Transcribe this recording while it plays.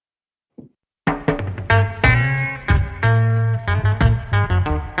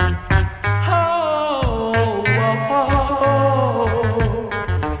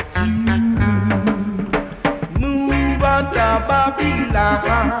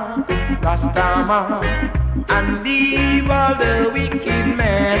Rastaman, and leave all the wicked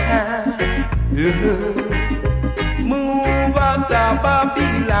men. Move out of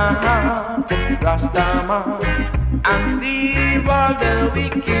Babylon, Rastaman, and leave all the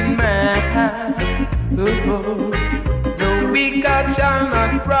wicked men. The wicked shall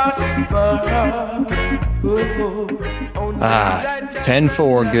not prosper.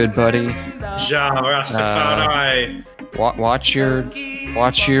 10-4, good buddy. Ja Rastafari.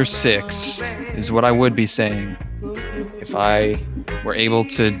 Watch your six is what I would be saying if I were able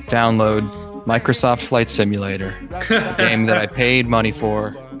to download Microsoft Flight Simulator, a game that I paid money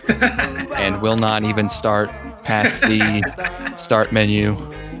for and will not even start past the start menu.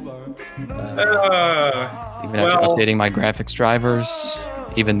 Even after updating my graphics drivers,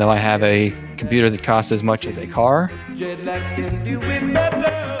 even though I have a computer that costs as much as a car.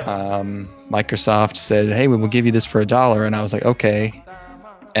 Microsoft said, hey, we will give you this for $1, and I was like, okay.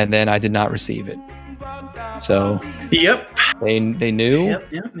 And then I did not receive it. So yep, they knew,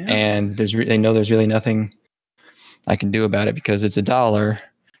 yep. And they know there's really nothing I can do about it because it's $1.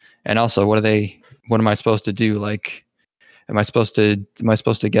 And also, what am I supposed to do? Like, am I supposed to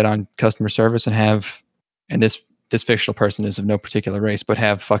get on customer service and this fictional person is of no particular race, but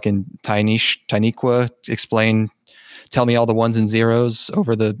have fucking Tiniqua tell me all the ones and zeros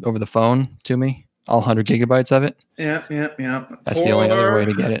over the phone to me, all 100 gigabytes of it. Yeah. That's the only other way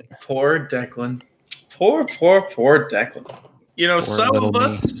to get it. Poor Declan. Poor Declan. You know, some of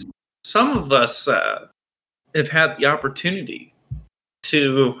us have had the opportunity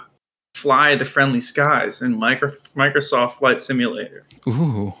to fly the friendly skies in Microsoft Flight Simulator.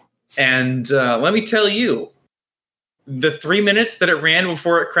 Ooh. And let me tell you, the 3 minutes that it ran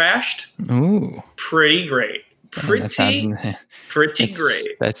before it crashed, pretty great. Pretty great.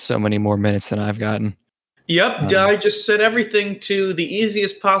 That's so many more minutes than I've gotten. Yep, I just set everything to the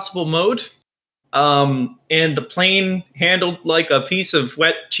easiest possible mode. And the plane handled like a piece of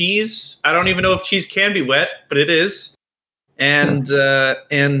wet cheese. I don't even know if cheese can be wet, but it is. And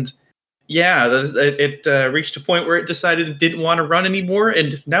it reached a point where it decided it didn't want to run anymore,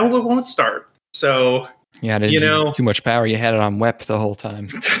 and now it won't start. So yeah, too much power. You had it on WEP the whole time.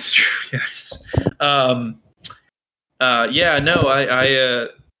 That's true. Yes.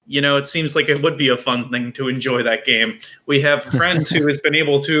 It seems like it would be a fun thing to enjoy that game. We have a friend who has been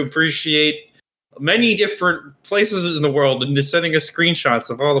able to appreciate many different places in the world and is sending us screenshots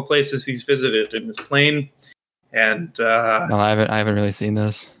of all the places he's visited in his plane. And no, I haven't really seen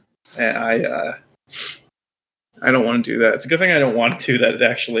those. I don't want to do that. It's a good thing I don't want to do that. It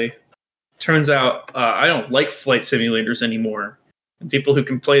actually turns out I don't like flight simulators anymore, and people who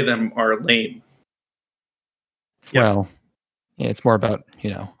can play them are lame. Well, yeah, it's more about,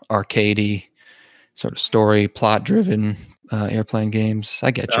 arcadey, sort of story, plot-driven airplane games.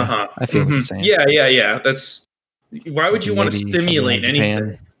 I get you. I feel what you're saying. Yeah. That's why would you want to simulate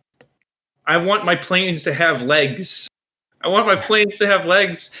anything? I want my planes to have legs. And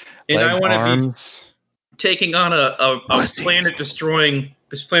I want to be taking on a planet-destroying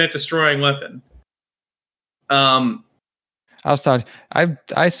weapon. I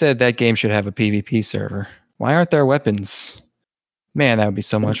said that game should have a PvP server. Why aren't there weapons? Man, that would be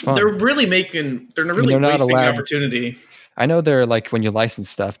so much fun. They're really wasting opportunity. I know they're like, when you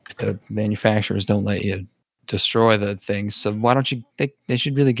license stuff, the manufacturers don't let you destroy the things. So why don't you? They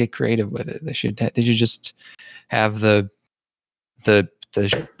should really get creative with it. They should just have the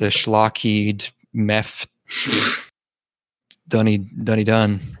schlockheed meth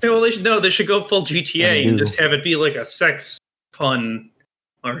done. Well, they should go full GTA and just have it be like a sex pun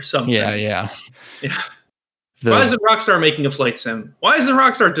or something. Yeah. Why isn't Rockstar making a flight sim? Why isn't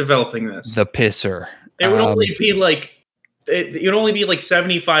Rockstar developing this? The pisser. It would only be like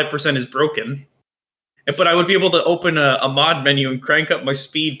 75% is broken. But I would be able to open a mod menu and crank up my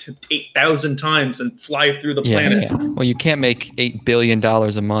speed to 8,000 times and fly through the planet. Yeah. Well, you can't make $8 billion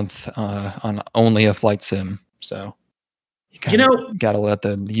a month on only a flight sim. So you got to let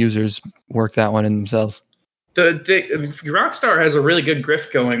the users work that one in themselves. Rockstar has a really good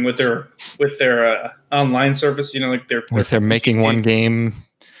grift going with their online service. They're making one game,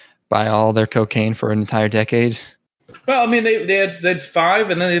 buy all their cocaine for an entire decade. Well, I mean, they had 5,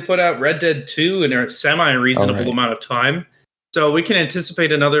 and then they put out Red Dead 2 in a semi-reasonable amount of time. So we can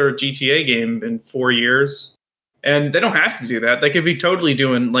anticipate another GTA game in 4 years. And they don't have to do that. They could be totally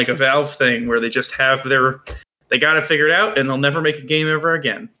doing like a Valve thing where they just have they got it figured out, and they'll never make a game ever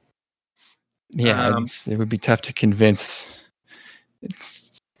again. Yeah, it would be tough to convince.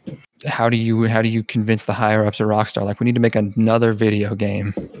 How do you convince the higher ups at Rockstar? Like, we need to make another video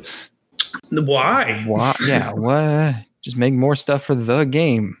game. Why? Yeah. What? Just make more stuff for the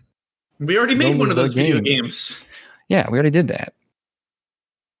game. We already made one of those video game. games. Yeah, we already did that.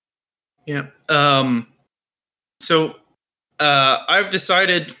 Yeah. So I've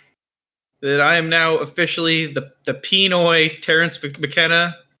decided that I am now officially the Pinoy Terrence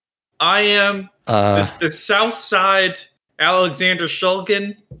McKenna. I am the South Side Alexander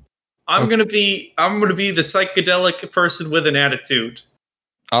Shulgin. I'm gonna be the psychedelic person with an attitude.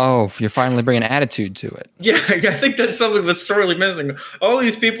 Oh, you're finally bringing attitude to it. Yeah, I think that's something that's sorely missing. All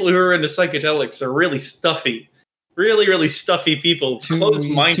these people who are into psychedelics are really stuffy, really, really stuffy people,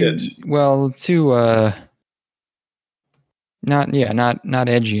 closed-minded. Not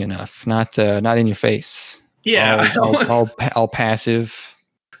edgy enough, not in your face. Yeah, all passive.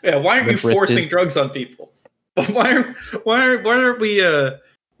 Yeah, why aren't you forcing drugs on people? Why aren't we?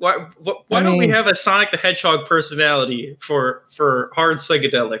 Why don't we have a Sonic the Hedgehog personality for hard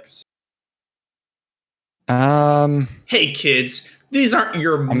psychedelics? Hey kids, these aren't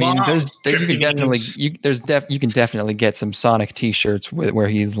your moms. You can definitely get some Sonic T-shirts where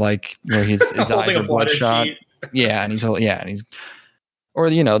his eyes are bloodshot. Yeah, and he's or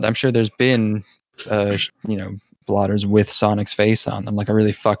I'm sure there's been blotters with Sonic's face on them, like a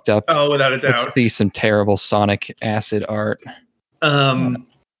really fucked up. Oh, without a doubt. Let's see some terrible Sonic acid art.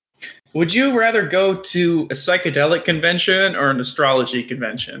 Would you rather go to a psychedelic convention or an astrology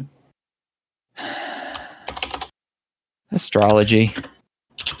convention? Astrology.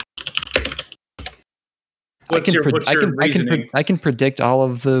 What's your reasoning? I can predict all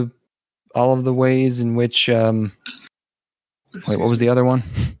of the ways in which. Wait, what was the other one?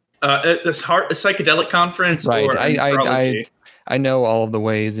 A psychedelic conference, right? Or astrology? I know all of the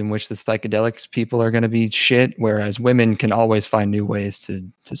ways in which the psychedelics people are going to be shit, whereas women can always find new ways to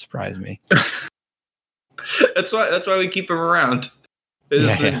surprise me. That's why we keep them around.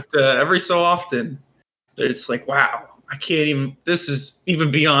 Every so often, it's like, wow, I can't even. This is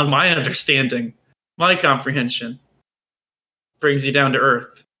even beyond my understanding, my comprehension. Brings you down to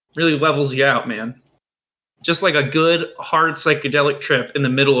earth, really levels you out, man. Just like a good hard psychedelic trip in the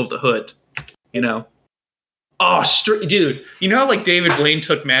middle of the hood, Oh, dude! You know how like David Blaine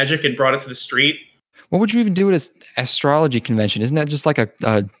took magic and brought it to the street? What would you even do at an astrology convention? Isn't that just like a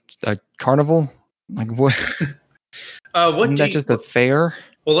carnival? Like what? Isn't that just a fair?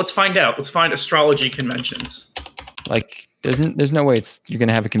 Well, let's find out. Let's find astrology conventions. Like, there's no way you're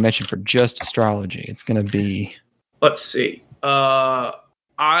gonna have a convention for just astrology. It's gonna be. Let's see. ISAR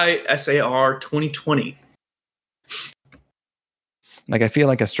 2020. Like, I feel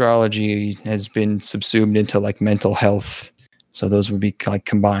like astrology has been subsumed into like mental health, so those would be like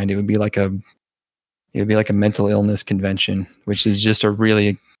combined. It would be like a mental illness convention, which is just a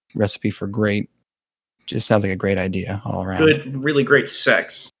really recipe for great. Just sounds like a great idea all around. Good, really great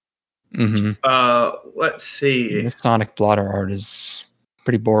sex. Mm-hmm. Let's see. The Sonic blotter art is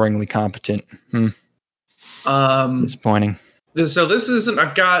pretty boringly competent. Disappointing. So this isn't.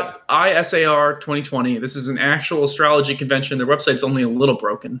 I've got ISAR 2020. This is an actual astrology convention. Their website's only a little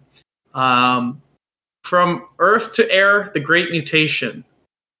broken. From Earth to Air, the Great Mutation.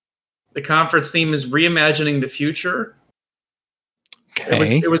 The conference theme is reimagining the future.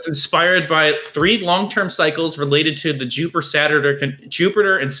 Okay. It was inspired by 3 long-term cycles related to the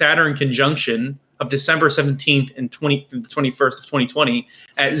Jupiter and Saturn conjunction of December 17th and 21st of 2020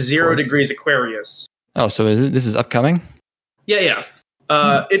 at 0 degrees Aquarius. Oh, so this is upcoming? Yeah.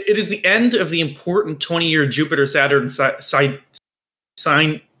 It is the end of the important 20-year Jupiter-Saturn synodic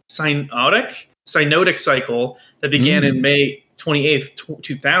cycle that began in May 28th,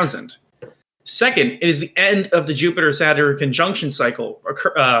 2000. Second, it is the end of the Jupiter-Saturn conjunction cycle,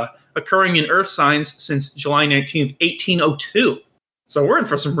 occurring in Earth signs since July 19th, 1802. So we're in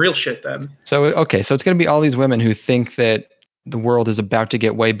for some real shit then. So it's going to be all these women who think that the world is about to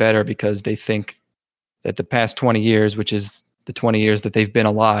get way better because they think that the past 20 years, which is the 20 years that they've been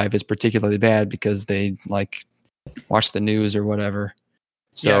alive, is particularly bad because they like watch the news or whatever.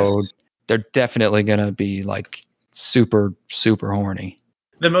 So they're definitely going to be like super, super horny.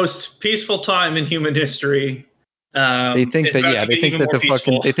 The most peaceful time in human history. They think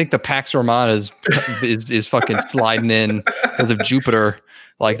the Pax Romana is fucking sliding in because of Jupiter.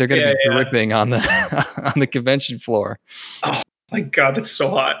 Like they're going to be dripping on the convention floor. Oh my god, that's so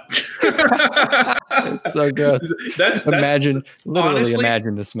hot. It's so good. Imagine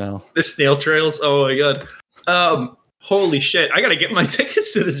the smell. The snail trails. Oh my god. Holy shit! I gotta get my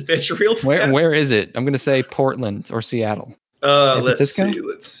tickets to this bitch real fast. Where is it? I'm going to say Portland or Seattle. Let's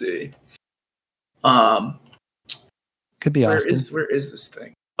see. Could be Austin. Where is this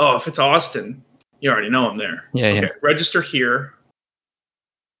thing? Oh, if it's Austin, you already know I'm there. Yeah. Register here.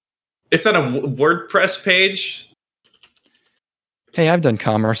 It's on a WordPress page. Hey, I've done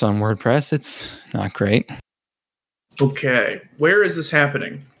commerce on WordPress. It's not great. Okay, where is this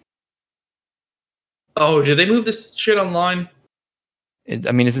happening? Oh, did they move this shit online?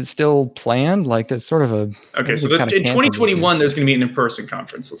 Is it still planned? Like, there's sort of a... Okay, so in 2021, there's going to be an in-person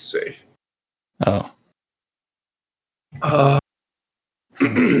conference. Let's see. Oh. I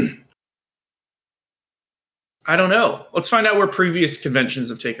don't know. Let's find out where previous conventions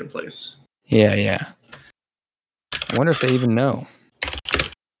have taken place. Yeah. I wonder if they even know.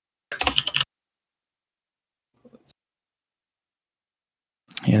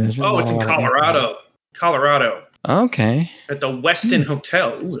 Yeah, there's it's in Colorado. Colorado. Okay. At the Westin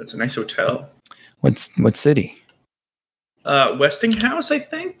Hotel. Ooh, that's a nice hotel. What city? Westinghouse, I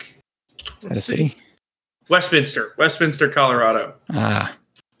think. Is that a city? Westminster, Colorado.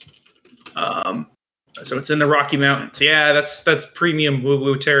 So it's in the Rocky Mountains. Yeah, that's premium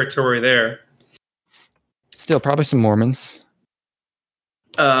woo-woo territory there. Still, probably some Mormons.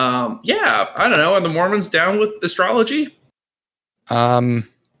 Yeah, I don't know. Are the Mormons down with astrology? I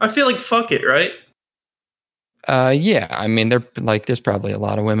feel like fuck it, right? Yeah. I mean, they're like, there's probably a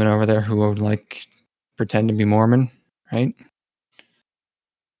lot of women over there who would like pretend to be Mormon, right?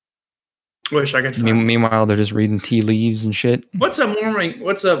 Wish I could. Meanwhile, they're just reading tea leaves and shit. What's a Mormon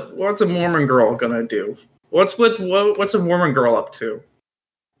girl gonna do? What's a Mormon girl up to?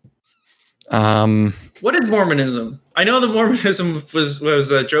 What is Mormonism? I know the Mormonism was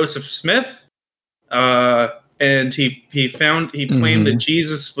Joseph Smith, and he claimed that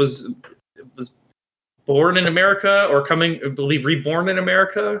Jesus was born in America or reborn in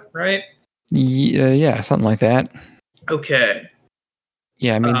America, right? Yeah, something like that. Okay.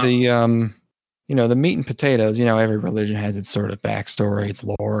 Yeah, I mean the meat and potatoes. Every religion has its sort of backstory, its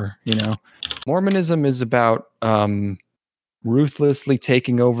lore. Mormonism is about ruthlessly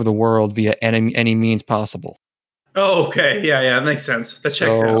taking over the world via any means possible. Oh, okay. Yeah, that makes sense. That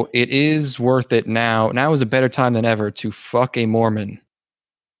checks out. So it is worth it now. Now is a better time than ever to fuck a Mormon.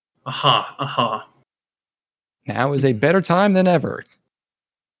 Now is a better time than ever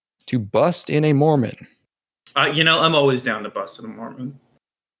to bust in a Mormon. I'm always down to bust in a Mormon.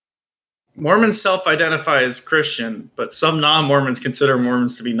 Mormons self-identify as Christian, but some non-Mormons consider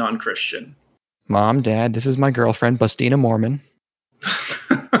Mormons to be non-Christian. Mom, Dad, this is my girlfriend, Bustina Mormon.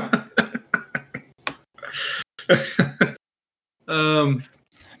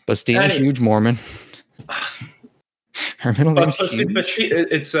 Bustina, huge Mormon. Her middle name's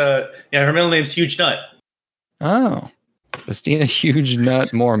Huge. Her middle name's Huge Nut. Oh, Bustina, huge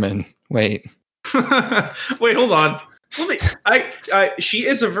nut Mormon. Wait, hold on. She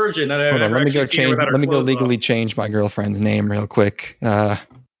is a virgin. Hold on, let me go legally change my girlfriend's name real quick.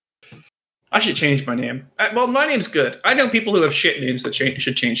 I should change my name. My name's good. I know people who have shit names that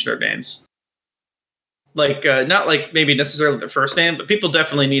should change their names. Like, not like maybe necessarily their first name, but people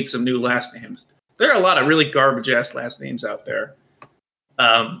definitely need some new last names. There are a lot of really garbage ass last names out there.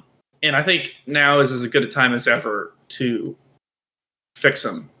 And I think now is as good a time as ever to fix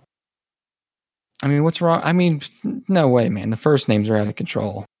them. I mean, what's wrong? I mean, no way, man. The first names are out of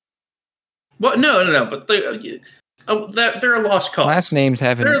control. Well, no. But they're a lost cause. Last names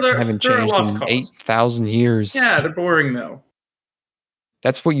haven't changed in 8,000 years. Yeah, they're boring though.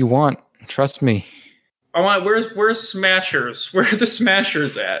 That's what you want. Trust me. I want. Where's Smashers? Where are the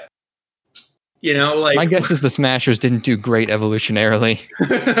Smashers at? My guess is the Smashers didn't do great evolutionarily.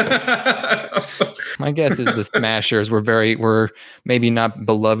 My guess is the Smashers were maybe not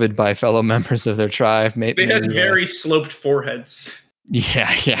beloved by fellow members of their tribe. They had very sloped foreheads.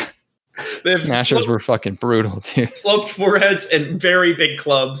 Yeah. The Smashers were fucking brutal, dude. Sloped foreheads and very big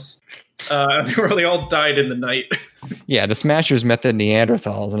clubs. They all died in the night. Yeah, the Smashers met the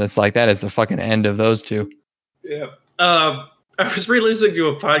Neanderthals, and it's like that is the fucking end of those two. Yeah. I was re-listening to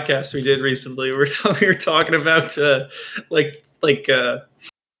a podcast we did recently. We were talking about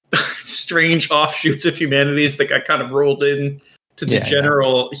strange offshoots of humanities that got kind of rolled in to the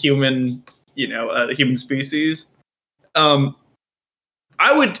general human, human species. I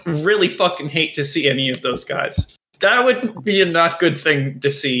would really fucking hate to see any of those guys. That would be a not good thing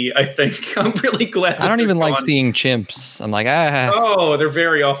to see, I think. I'm really glad. I don't even like seeing chimps. I'm like, Oh, they're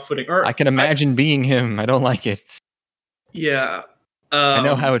very off-putting. I can imagine being him. I don't like it. Yeah. I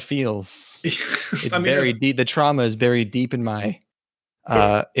know how it feels. It's very deep. The trauma is buried deep in my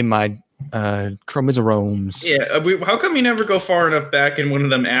chromosomes. Yeah. How come you never go far enough back in one of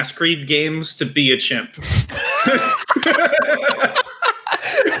them Ass Creed games to be a chimp?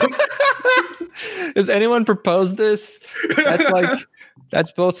 Does anyone propose this?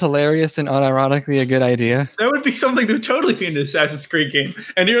 That's both hilarious and unironically a good idea. That would be something that would totally be in an Assassin's Creed game.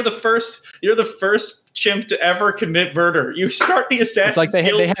 And you're the first chimp to ever commit murder. You start the Assassin's It's like they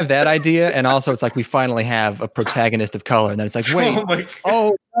have that idea, and also it's like we finally have a protagonist of color, and then it's like, wait,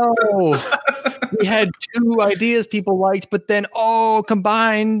 oh no, we had two ideas people liked, but then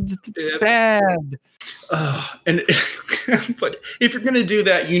combined, bad. But if you're gonna do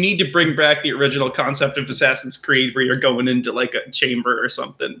that, you need to bring back the original concept of Assassin's Creed, where you're going into like a chamber or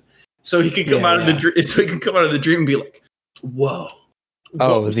something, so he can come out of the so he can come out of the dream and be like, "Whoa!"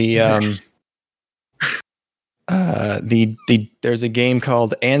 There's a game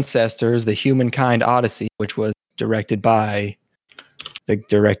called Ancestors: The Humankind Odyssey, which was directed by the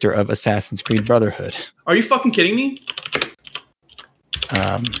director of Assassin's Creed Brotherhood. Are you fucking kidding me?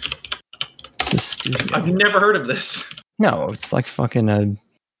 I've never heard of this. No, it's like fucking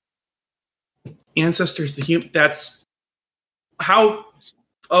Ancestors. That's how.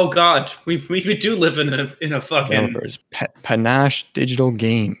 Oh God, we do live in a fucking developers. Panache Digital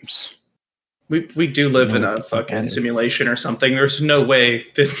Games. We do live in a fucking simulation or something. There's no way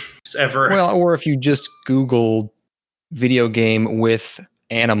this ever. Well, or if you just Google video game with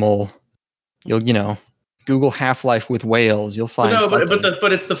animal, you'll Google Half-Life with whales. You'll find. No,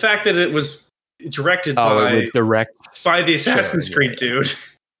 but it's the fact that it was directed by the Assassin's Creed dude,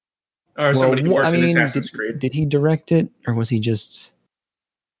 or somebody who worked in Assassin's Creed. Did he direct it, or was he just?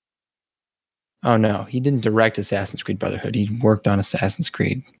 Oh no, he didn't direct Assassin's Creed Brotherhood. He worked on Assassin's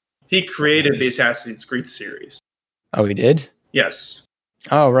Creed. He created the Assassin's Creed series. Oh, he did? Yes.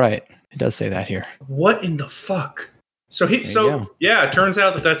 Oh, right. It does say that here. What in the fuck? It turns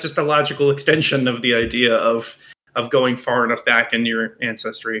out that that's just a logical extension of the idea of going far enough back in your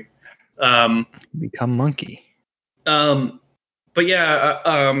ancestry. Become monkey. I'm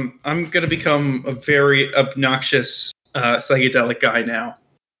going to become a very obnoxious psychedelic guy now.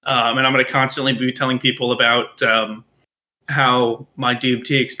 And I'm going to constantly be telling people about how my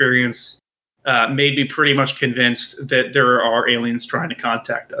DMT experience made me pretty much convinced that there are aliens trying to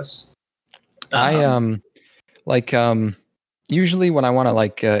contact us. Usually when I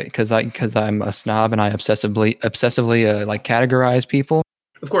want to because I'm a snob and I obsessively categorize people.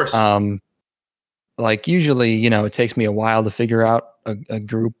 Of course. Usually, it takes me a while to figure out a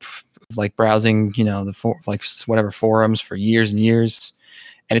group, browsing, whatever forums for years and years.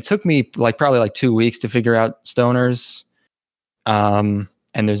 And it took me probably 2 weeks to figure out stoners. And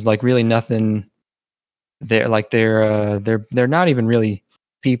there's really nothing there. They're not even really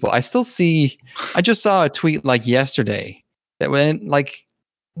people. I just saw a tweet yesterday that when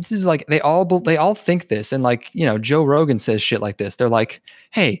this is they all think this. And Joe Rogan says shit like this. They're like,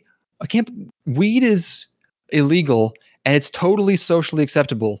 hey, weed is illegal and it's totally socially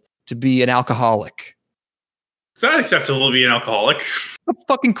acceptable to be an alcoholic. It's not acceptable to be an alcoholic. Of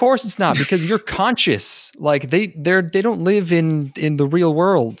fucking course it's not, because you're conscious. They don't live in the real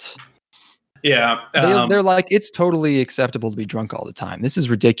world. Yeah. They're it's totally acceptable to be drunk all the time. This is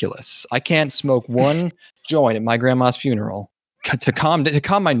ridiculous. I can't smoke one joint at my grandma's funeral to calm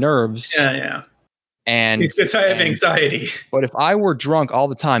my nerves. Yeah. And because I have anxiety. But if I were drunk all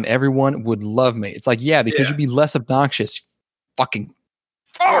the time, everyone would love me. It's because you'd be less obnoxious. Fucking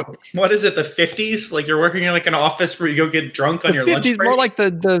fuck. What is it? The 50s? You're working in an office where you go get drunk on your lunch break? 50s, more like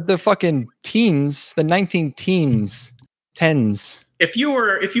the fucking teens, the 19-teens, 10s. If you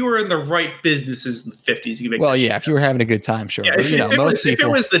were in the right businesses in the 50s, you make. Well, yeah, if you were having a good time, sure. Yeah, but, if it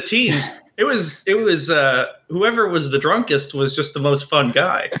was the teens, it was whoever was the drunkest was just the most fun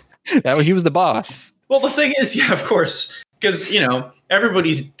guy. He was the boss. Well, the thing is, yeah, of course, because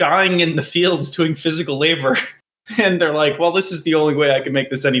everybody's dying in the fields doing physical labor. And they're like, well, this is the only way I can make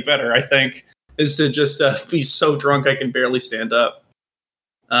this any better, I think, is to just be so drunk I can barely stand up.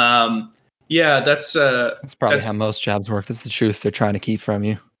 That's probably how most jobs work. That's the truth they're trying to keep from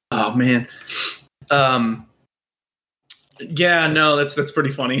you. Oh, man. That's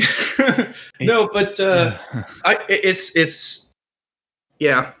pretty funny.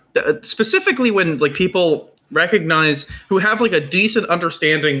 Specifically when people recognize who have a decent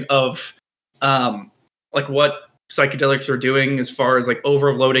understanding of what psychedelics are doing as far as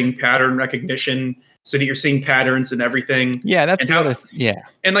overloading pattern recognition so that you're seeing patterns and everything. Yeah, that's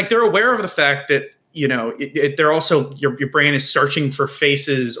And they're aware of the fact that, they're also your brain is searching for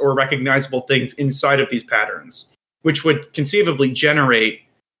faces or recognizable things inside of these patterns, which would conceivably generate,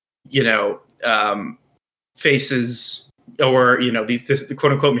 faces or, these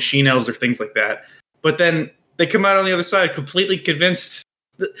quote unquote machine elves or things like that. But then they come out on the other side completely convinced.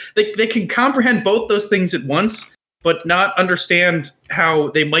 They can comprehend both those things at once, but not understand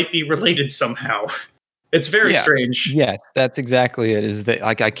how they might be related somehow. It's very strange. Yes, that's exactly it. Is that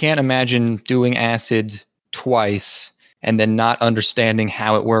like I can't imagine doing acid twice and then not understanding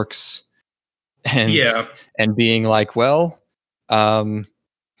how it works, and being like, well, none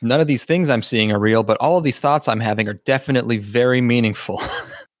of these things I'm seeing are real, but all of these thoughts I'm having are definitely very meaningful.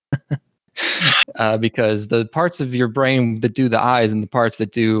 Because the parts of your brain that do the eyes and the parts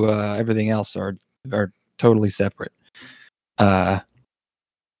that do everything else are totally separate.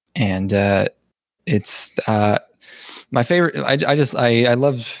 It's my favorite. I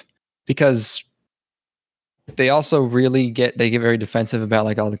love, because they also really get very defensive about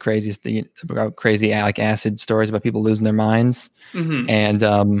like all the craziest about crazy like acid stories about people losing their minds. Mm-hmm.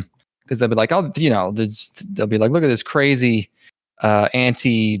 And because they'll be like, oh, they'll be like, look at this crazy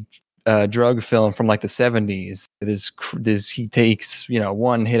anti drug film from like the 70s. This he takes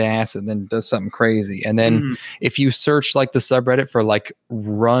one hit acid and then does something crazy, and then if you search like the subreddit for like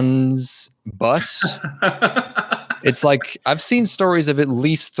runs bus, it's like I've seen stories of at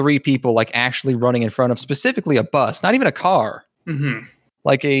least 3 people like actually running in front of specifically a bus, not even a car. Mm-hmm.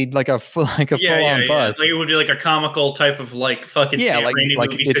 Like a full on bus. Like it would be like a comical type of like fucking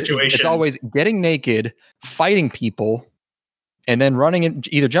like movie situation. It's always getting naked, fighting people, and then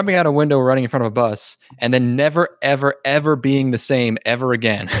either jumping out a window or running in front of a bus, and then never, ever, ever being the same ever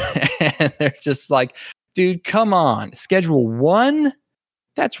again. And they're just like, dude, come on. Schedule 1?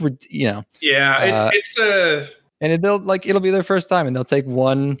 That's Yeah, it's and it'll be their first time, and they'll take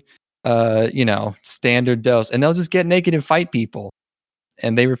one standard dose, and they'll just get naked and fight people.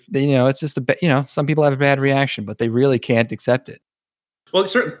 And they it's just some people have a bad reaction, but they really can't accept it. Well,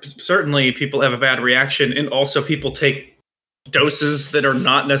 certainly people have a bad reaction, and also people take doses that are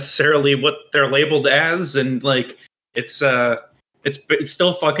not necessarily what they're labeled as, and like it's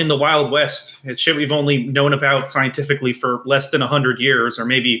still fucking the Wild West. It's shit we've only known about scientifically for less than 100 years, or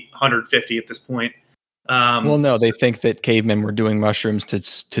maybe 150 at this point. Well, no, they think that cavemen were doing mushrooms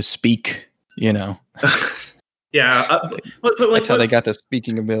to speak. Yeah, that's how they got the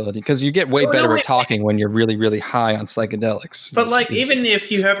speaking ability, because you get way better at talking when you're really, really high on psychedelics. But even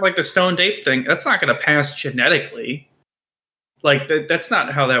if you have like the stoned ape thing, that's not going to pass genetically. Like that's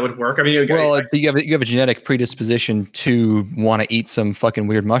not how that would work. I mean, you have a genetic predisposition to want to eat some fucking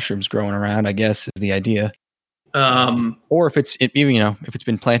weird mushrooms growing around, I guess, is the idea. Or if it's if it's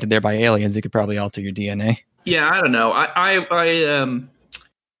been planted there by aliens, it could probably alter your DNA. Yeah, I don't know.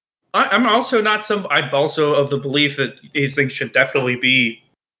 I'm also I'm also of the belief that these things should definitely be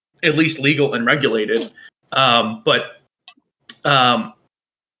at least legal and regulated. But I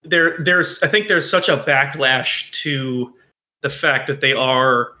think there's such a backlash to the fact that they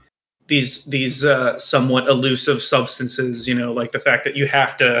are these somewhat elusive substances. Like the fact that you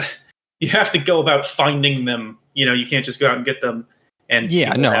have to go about finding them. You can't just go out and get them. And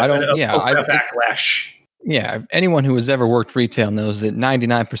backlash. Yeah, anyone who has ever worked retail knows that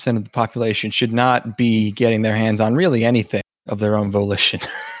 99% of the population should not be getting their hands on really anything of their own volition.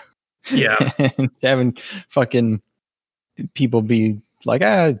 Yeah. And having fucking people be like,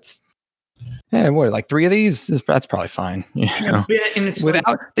 like 3 of these? That's probably fine. Yeah, and it's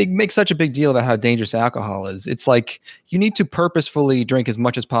they make such a big deal about how dangerous alcohol is. It's like you need to purposefully drink as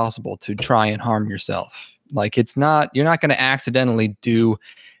much as possible to try and harm yourself. Like you're not going to accidentally do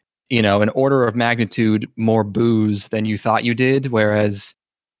an order of magnitude more booze than you thought you did, whereas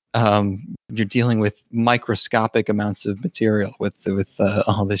you're dealing with microscopic amounts of material with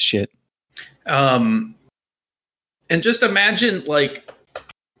all this shit. And just imagine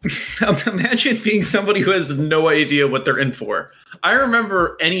imagine being somebody who has no idea what they're in for. I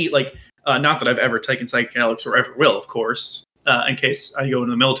remember not that I've ever taken psychedelics or ever will, of course, in case I go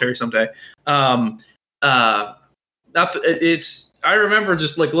into the military someday. I remember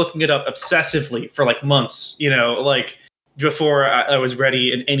just looking it up obsessively for months, before I was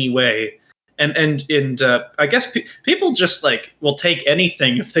ready in any way. And I guess people just will take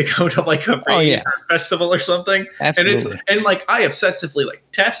anything if they go to a rave or festival or something. Absolutely. And I obsessively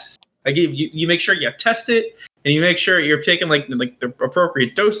test. I give you make sure you test it, and you make sure you're taking the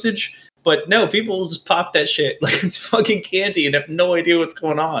appropriate dosage. But no, people will just pop that shit like it's fucking candy and have no idea what's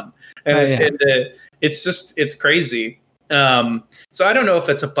going on. And it's crazy. So I don't know if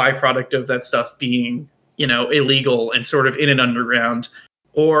that's a byproduct of that stuff being, illegal and sort of in an underground,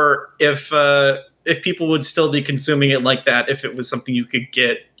 or if people would still be consuming it like that if it was something you could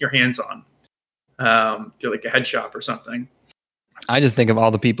get your hands on, to a head shop or something. I just think of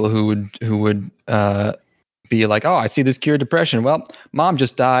all the people who would be like, oh, I see this cured depression. Well, mom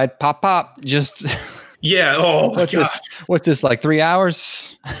just died. Pop, just Yeah. Oh my What's God. this? What's this, like 3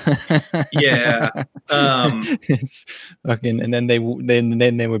 hours? Yeah. It's fucking, and then they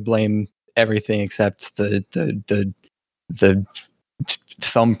would blame everything except the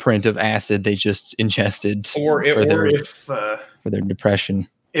thumbprint of acid they just ingested Or for their depression.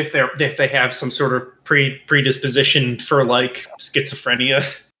 if they have some sort of predisposition for like schizophrenia,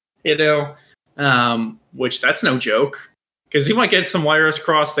 which that's no joke, because you might get some wires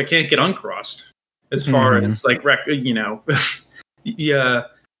crossed that can't get uncrossed. As far as like yeah,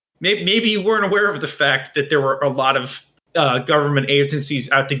 maybe you weren't aware of the fact that there were a lot of government agencies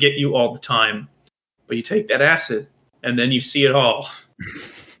out to get you all the time, but you take that acid and then you see it all.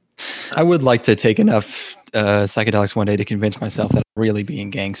 I would like to take enough psychedelics one day to convince myself that I'm really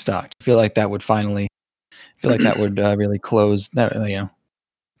being gang stalked. I feel like that would really close that. I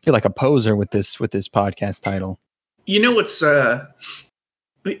feel like a poser with this podcast title. It's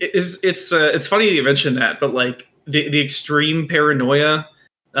funny that you mentioned that, but like the extreme paranoia,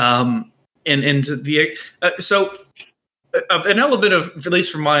 and the so an element of, at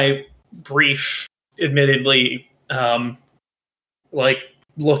least from my brief, admittedly, like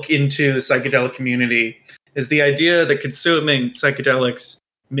look into the psychedelic community, is the idea that consuming psychedelics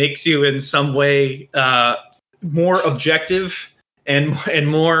makes you in some way more objective and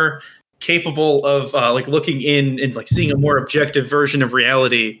more capable of like looking in and like seeing a more objective version of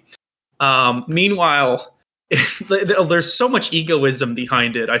reality. Meanwhile, there's so much egoism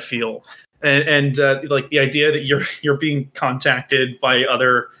behind it, I feel, and like the idea that you're being contacted by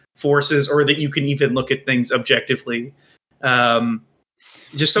other forces, or that you can even look at things objectively.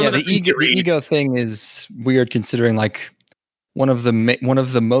 Just some of the ego thing is weird, considering like one of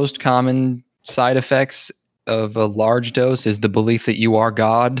the most common side effects of a large dose is the belief that you are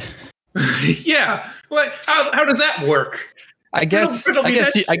God. Yeah. What? How does that work? I guess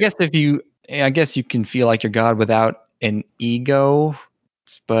you can feel like you're God without an ego,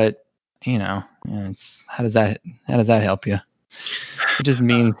 but how does that help you? It just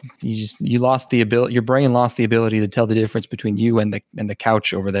means you lost the ability. Your brain lost the ability to tell the difference between you and the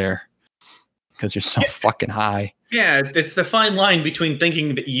couch over there because you're so fucking high. Yeah, it's the fine line between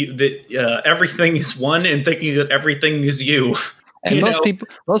thinking that everything is one and thinking that everything is you. And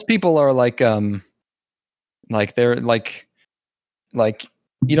most people are like they're like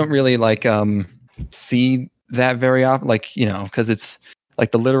you don't really see that very often, because it's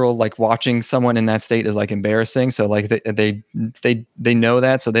like the literal, like watching someone in that state is like embarrassing. So like they know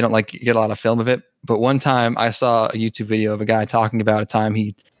that, so they don't like get a lot of film of it. But one time I saw a YouTube video of a guy talking about a time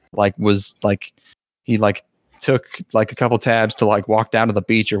he took like a couple tabs to like walk down to the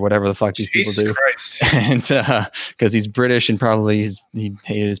beach or whatever the fuck these people do. Christ. And because he's British and probably he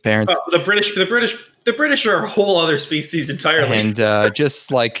hated his parents. The British are a whole other species entirely. And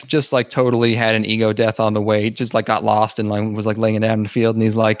just like totally had an ego death on the way. Just like got lost and like was like laying it down in the field, and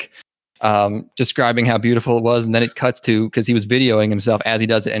he's like describing how beautiful it was, and then it cuts to, because he was videoing himself as he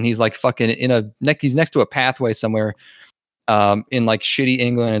does it, and he's like fucking he's next to a pathway somewhere in like shitty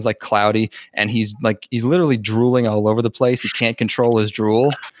England, and it's like cloudy, and he's literally drooling all over the place. He can't control his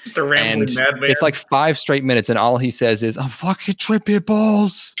drool. Just a rambling madman. It's like 5 straight minutes, and all he says is, "I'm fucking trippy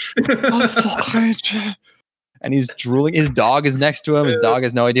balls." I'm fucking and he's drooling. His dog is next to him. His dog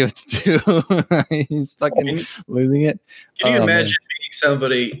has no idea what to do. He's fucking losing it. Can you imagine being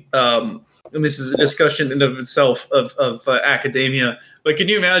somebody? And this is a discussion in of itself of academia. But can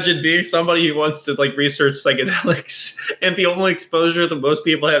you imagine being somebody who wants to like research psychedelics, and the only exposure that most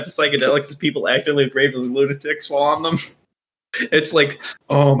people have to psychedelics is people actively bravely lunatics while on them? It's like,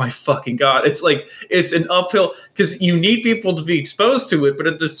 oh my fucking God. It's like, it's an uphill, because you need people to be exposed to it, but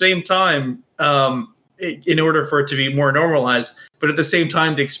at the same time, in order for it to be more normalized, but at the same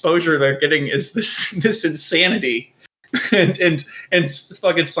time, the exposure they're getting is this insanity. and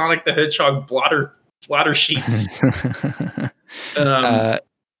fucking Sonic the Hedgehog blotter sheets.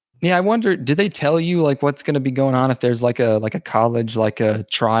 Yeah, I wonder, did they tell you like what's going to be going on if there's like a college, like a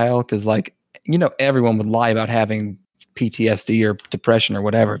trial? Because like, everyone would lie about having PTSD or depression or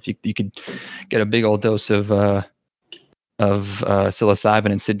whatever if you could get a big old dose of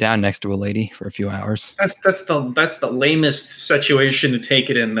psilocybin and sit down next to a lady for a few hours. That's the lamest situation to take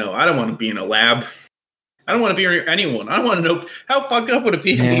it in, though. I don't want to be in a lab. I don't want to be near anyone. I don't want to know how fucked up would it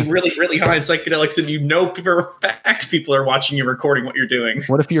be to be really, really high in psychedelics, and for a fact people are watching you recording what you're doing.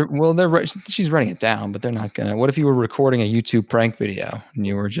 What if she's writing it down, but they're not gonna. What if you were recording a YouTube prank video and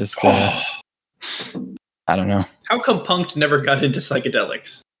you were just I don't know. How come Punk'd never got into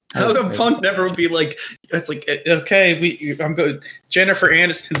psychedelics? How come Punk never would be like, it's like, okay, I'm going. Jennifer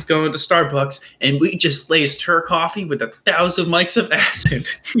Aniston's going to Starbucks, and we just laced her coffee with 1,000 mics of acid.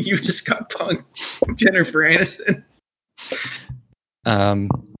 You just got punked, Jennifer Aniston.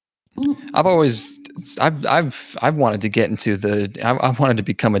 I've wanted to get into I wanted to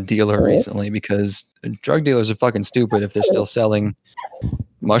become a dealer recently because drug dealers are fucking stupid if they're still selling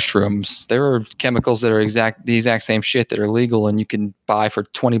mushrooms. There are chemicals that are the exact same shit that are legal and you can buy for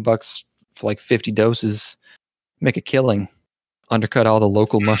 $20 for like 50 doses, make a killing, undercut all the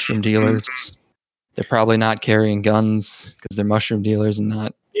local mushroom dealers. They're probably not carrying guns because they're mushroom dealers and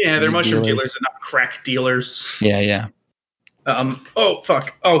not. Yeah, they're mushroom dealers and not crack dealers. Yeah. Oh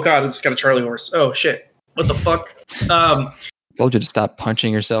fuck. Oh god, it's got a Charlie horse. Oh shit. What the fuck? Told you to stop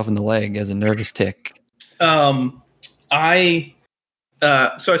punching yourself in the leg as a nervous tick. So I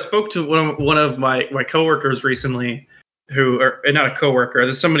spoke to one of my coworkers recently, who are not a coworker.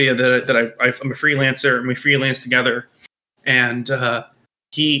 There's somebody that I'm a freelancer and we freelance together, and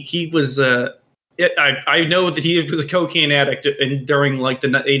he was I know that he was a cocaine addict during like the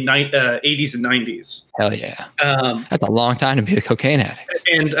 80s and 90s. Hell yeah, that's a long time to be a cocaine addict.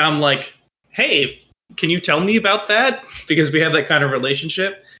 And I'm like, hey, can you tell me about that? Because we have that kind of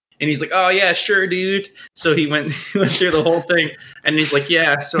relationship. And he's like, oh, yeah, sure, dude. So he went through the whole thing. And he's like,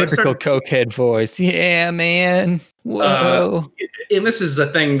 yeah. So typical cokehead voice. Yeah, man. Whoa. And this is the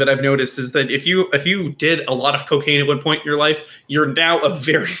thing that I've noticed is that if you did a lot of cocaine at one point in your life, you're now a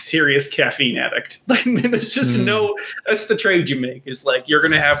very serious caffeine addict. Like, there's just that's the trade you make. Is like, you're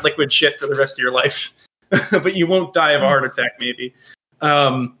going to have liquid shit for the rest of your life. But you won't die of a heart attack, maybe.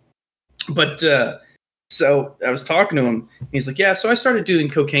 So I was talking to him. He's like, yeah, so I started doing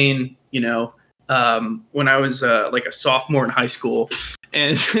cocaine, when I was like a sophomore in high school.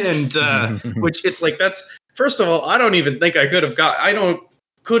 And which it's like, that's, first of all, I don't even think I couldn't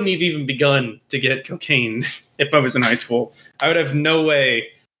have even begun to get cocaine if I was in high school. I would have no way,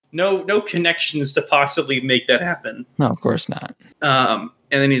 no connections to possibly make that happen. No, of course not. And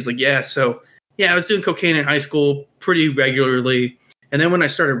then he's like, yeah, I was doing cocaine in high school pretty regularly. And then when I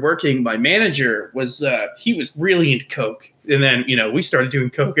started working, my manager was, he was really into coke. And then, we started doing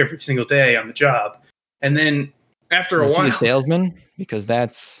coke every single day on the job. And then after a while. Was he a salesman? Because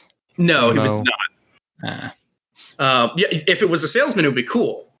that's. No, he was not. Yeah, if it was a salesman, it would be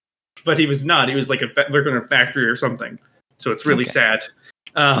cool. But he was not. He was like working in a factory or something. So it's really sad.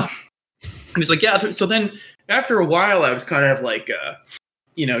 And he's like, yeah. So then after a while, I was kind of like,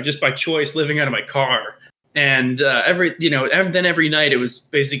 just by choice living out of my car. And every night it was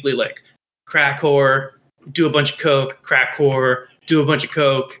basically like crack whore, do a bunch of coke, crack whore, do a bunch of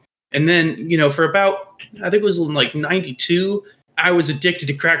coke. And then, for about, I think it was in like 92, I was addicted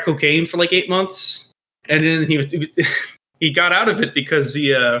to crack cocaine for like 8 months. And then he got out of it because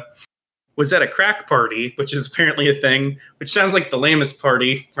he was at a crack party, which is apparently a thing, which sounds like the lamest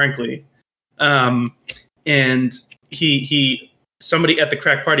party, frankly. And somebody at the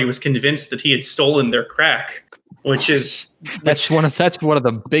crack party was convinced that he had stolen their crack, that's one of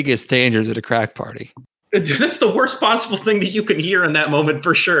the biggest dangers at a crack party. That's the worst possible thing that you can hear in that moment,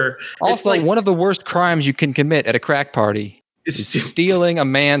 for sure. Also, like, one of the worst crimes you can commit at a crack party is stealing a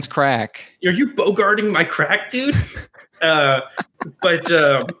man's crack. Are you bogarting my crack, dude? But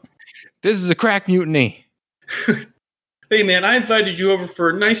this is a crack mutiny. Hey man, I invited you over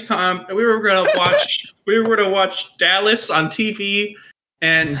for a nice time. We were gonna watch Dallas on TV,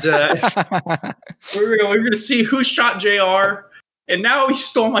 and we were gonna see who shot JR. And now you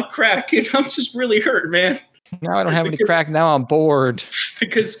stole my crack, and I'm just really hurt, man. Now I don't have any crack. Now I'm bored.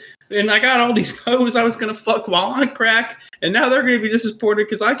 And I got all these hoes I was gonna fuck while on crack, and now they're gonna be disappointed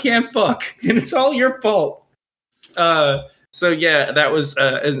because I can't fuck, and it's all your fault. So yeah, that was,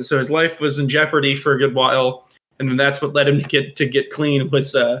 and so his life was in jeopardy for a good while. And then that's what led him to get clean,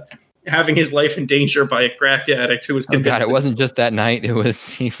 was having his life in danger by a crack addict who was convinced. Oh God, it wasn't just that night. It was,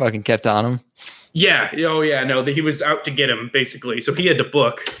 he fucking kept on him. Yeah. Oh yeah. No, that he was out to get him, basically. So he had to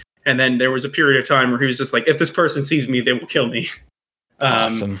book. And then there was a period of time where he was just like, if this person sees me, they will kill me.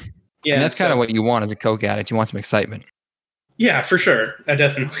 Awesome. Yeah. And that's kind of what you want as a coke addict. You want some excitement. Yeah, for sure.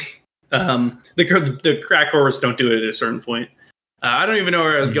 Definitely. The crack horrors don't do it at a certain point. I don't even know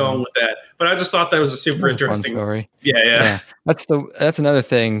where I was going with that, but I just thought that was a super interesting story. Yeah. That's another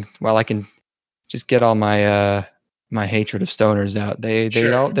thing. While I can just get all my my hatred of stoners out,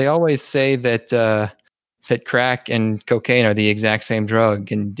 they always say that crack and cocaine are the exact same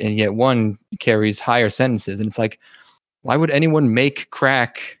drug, and yet one carries higher sentences. And it's like, why would anyone make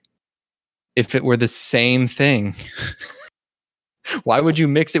crack if it were the same thing? Why would you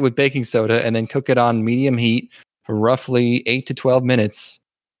mix it with baking soda and then cook it on medium heat for roughly 8 to 12 minutes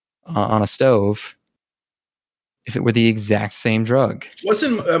on a stove if it were the exact same drug.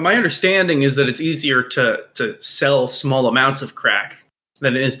 Wasn't my understanding is that it's easier to sell small amounts of crack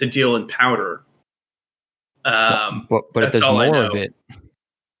than it is to deal in powder. But if there's more of it,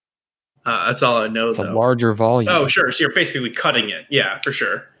 that's all I know. It's a larger volume. Oh, sure. So you're basically cutting it. Yeah, for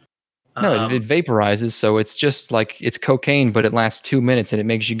sure. No, it vaporizes, so it's just like it's cocaine, but it lasts 2 minutes and it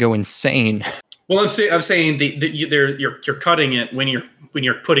makes you go insane. Well, I'm saying you're cutting it when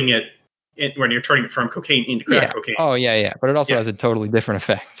you're putting it in, when you're turning it from cocaine into crack cocaine. Oh yeah, but it also has a totally different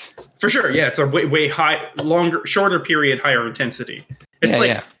effect. For sure, yeah, it's a way shorter period, higher intensity.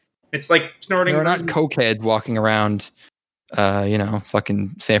 It's like snorting. They're not cokeheads walking around,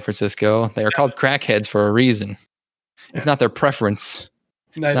 fucking San Francisco. They are called crackheads for a reason. Yeah. It's not their preference.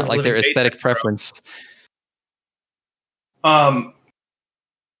 It's not like their aesthetic preference. You want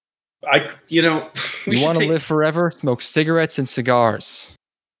to live forever? Smoke cigarettes and cigars.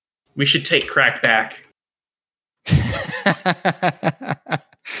 We should take crack back.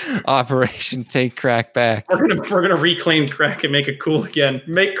 Operation Take Crack Back. We're gonna reclaim crack and make it cool again.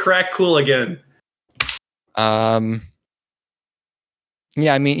 Make crack cool again. Yeah,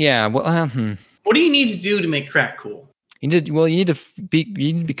 I mean, yeah. Well, what do you need to do to make crack cool? You need to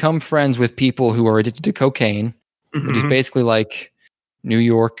become friends with people who are addicted to cocaine, which is basically like New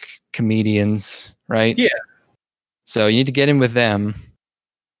York comedians, right? Yeah. So you need to get in with them,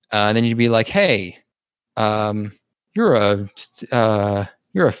 and then you'd be like, "Hey, you're a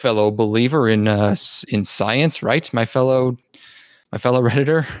fellow believer in science, right? My fellow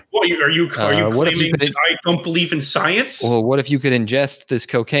Redditor." Well, are you claiming that I don't believe in science? Well, what if you could ingest this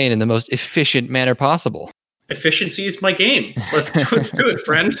cocaine in the most efficient manner possible? Efficiency is my game. Let's do it,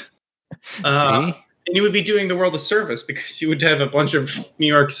 friend. See? And you would be doing the world a service because you would have a bunch of New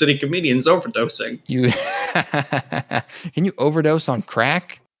York City comedians overdosing. Can you overdose on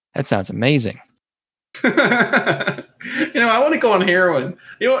crack? That sounds amazing. I want to go on heroin.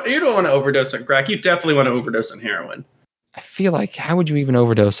 You don't want to overdose on crack. You definitely want to overdose on heroin. I feel like, how would you even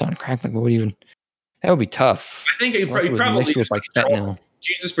overdose on crack? Like, that would be tough. I think you probably just like fentanyl.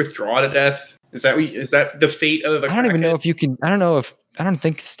 Do you just withdraw to death? Is that the fate of a I don't even know if you can. I don't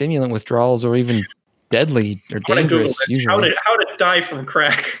think stimulant withdrawals are even deadly or dangerous. Usually. How to die from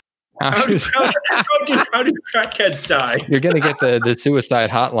crack? How do crackheads die? You're gonna get the suicide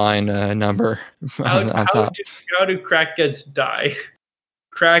hotline number on top. How do crackheads die?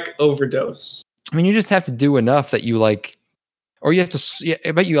 Crack overdose. I mean, you just have to do enough that you like, or you have to. Yeah,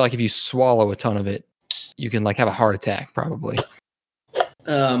 I bet you like if you swallow a ton of it, you can like have a heart attack probably.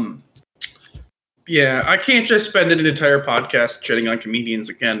 Yeah, I can't just spend an entire podcast shitting on comedians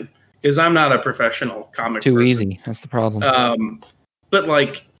again because I'm not a professional comic. Too easy. That's the problem. But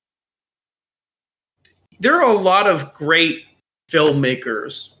like, there are a lot of great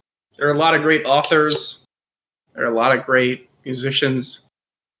filmmakers. There are a lot of great authors. There are a lot of great musicians.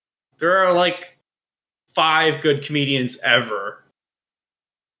 There are like 5 good comedians ever.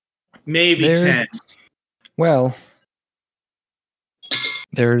 Maybe 10. Well,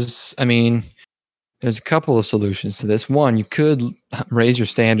 there's a couple of solutions to this. One, you could raise your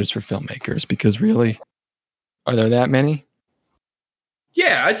standards for filmmakers because really, are there that many?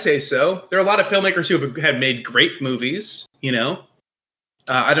 Yeah, I'd say so. There are a lot of filmmakers who have made great movies,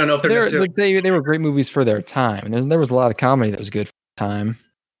 I don't know if they were great movies for their time. And there was a lot of comedy that was good for the time.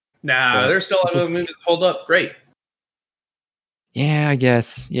 Nah, there's still a lot of movies that hold up great. Yeah, I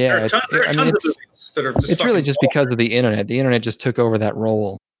guess. Yeah, there are tons of movies that are just it's really just because of the internet. The internet just took over that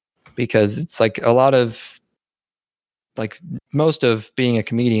role because it's like a lot of like most of being a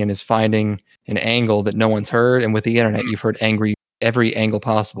comedian is finding an angle that no one's heard, and with the internet, you've heard every angle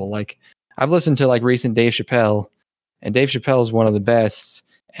possible. Like I've listened to like recent Dave Chappelle, and Dave Chappelle is one of the best,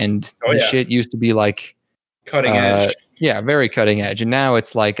 and shit used to be like cutting edge. Yeah, very cutting edge. And now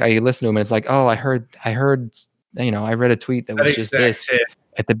it's like I listen to him and it's like, oh, I heard, I read a tweet that was just this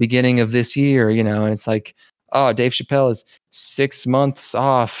at the beginning of this year, and it's like, oh, Dave Chappelle is 6 months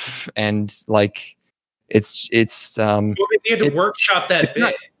off, and like it's he had to workshop that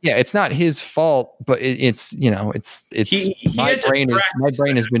bit. It's not his fault, but it's my brain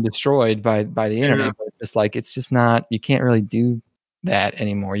has been destroyed by the internet. But it's just not, you can't really do that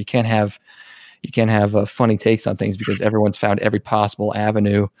anymore. You can't have funny takes on things because everyone's found every possible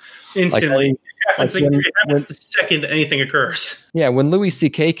avenue instantly. It happens the second anything occurs. Yeah, when Louis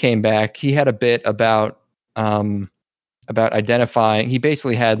C.K. came back, he had a bit about identifying. He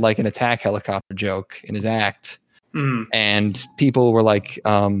basically had like an attack helicopter joke in his act, and people were like,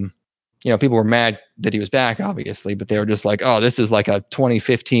 people were mad that he was back, obviously, but they were just like, oh, this is like a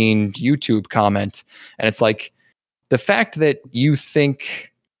 2015 YouTube comment, and it's like the fact that you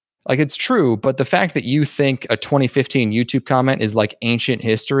think Like, it's true, but the fact that you think a 2015 YouTube comment is like ancient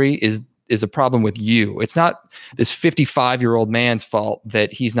history is a problem with you. It's not this 55-year-old man's fault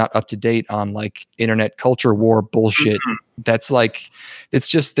that he's not up to date on like internet culture war bullshit. That's like, it's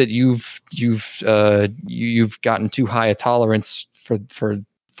just that you've gotten too high a tolerance for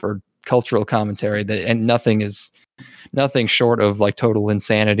cultural commentary and nothing short of like total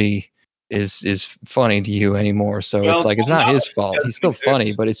insanity is funny to you anymore. So it's like, it's not his fault. He's still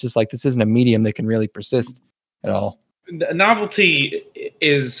funny, but it's just like, this isn't a medium that can really persist at all. Novelty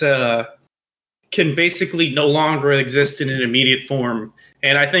is can basically no longer exist in an immediate form,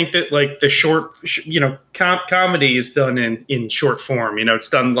 and I think that like the short, comedy is done in short form. It's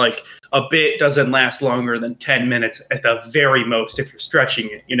done like a bit doesn't last longer than 10 minutes at the very most if you're stretching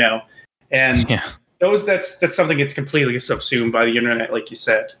it. And that's something that's completely subsumed by the internet, like you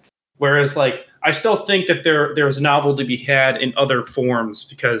said. Whereas, like, I still think that there's novel to be had in other forms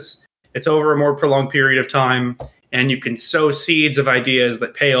because it's over a more prolonged period of time, and you can sow seeds of ideas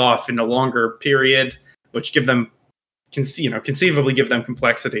that pay off in a longer period, which give them, conceivably give them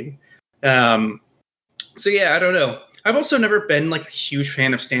complexity. So yeah, I don't know. I've also never been like a huge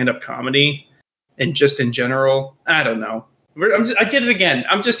fan of stand-up comedy, and just in general, I don't know. I did it again.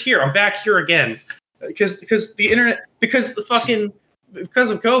 I'm just here. I'm back here again because the internet, because of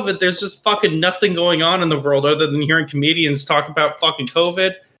COVID, there's just fucking nothing going on in the world other than hearing comedians talk about fucking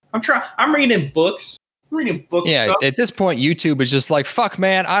COVID. I'm reading books. Yeah, stuff. at this point, YouTube is just like, fuck,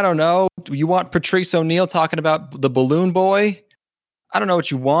 man, I don't know. You want Patrice O'Neal talking about the balloon boy? I don't know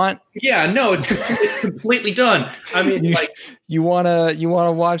what you want. Yeah, no, it's completely done. I mean, you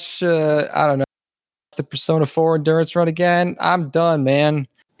wanna watch? I don't know, the Persona 4 endurance run again. I'm done, man.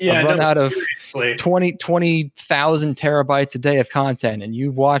 Yeah, I've run out of 20,000 terabytes a day of content, and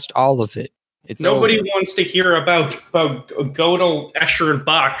you've watched all of it. Nobody wants to hear about Gödel, Escher, and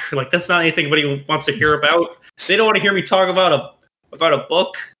Bach. Like, that's not anything anybody wants to hear about. They don't want to hear me talk about a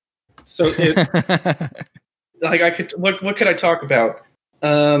book. So, what could I talk about?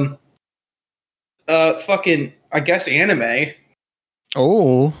 Fucking, I guess anime.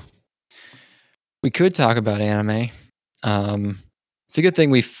 Oh, we could talk about anime. It's a good thing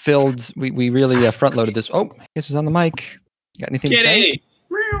we really front loaded this. Oh, I guess it was on the mic. Got anything to say?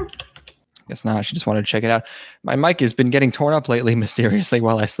 Guess not. She just wanted to check it out. My mic has been getting torn up lately mysteriously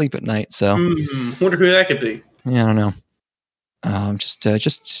while I sleep at night. So, wonder who that could be. Yeah, I don't know. Just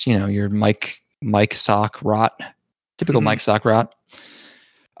your mic sock rot. Typical mic sock rot.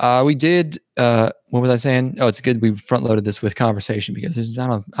 We did. What was I saying? Oh, it's good we front loaded this with conversation because I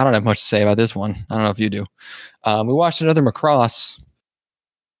don't have much to say about this one. I don't know if you do. We watched another Macross.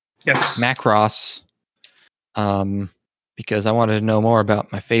 Yes, Macross. Because I wanted to know more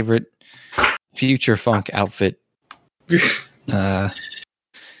about my favorite future funk outfit. And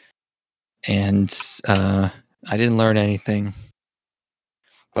I didn't learn anything.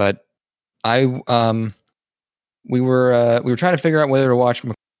 But we were trying to figure out whether to watch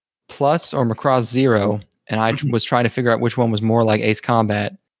Plus or Macross Zero, and I was trying to figure out which one was more like Ace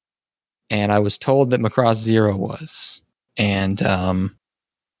Combat, and I was told that Macross Zero was. And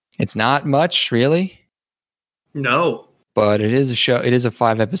it's not much, really. No. But it is a show. It is a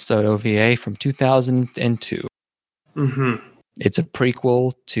 5-episode OVA from 2002. Mm-hmm. It's a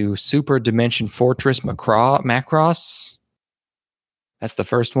prequel to Super Dimension Fortress Macross. That's the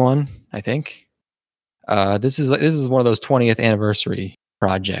first one, I think. This is one of those 20th anniversary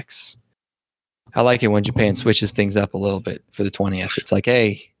projects. I like it when Japan switches things up a little bit for the 20th. It's like,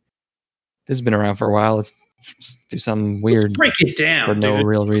 hey, this has been around for a while. Let's do something weird. Let's break it down for no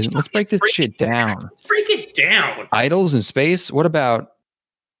real reason. Let's break this shit down. Let's break it down. Idols in space? What about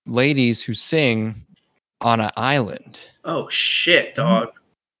ladies who sing on an island? Oh shit, dog.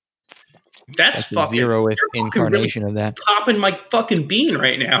 That's fucking zeroth incarnation really of that. Popping my fucking bean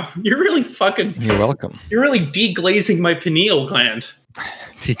right now. You're really fucking. You're welcome. You're really deglazing my pineal gland.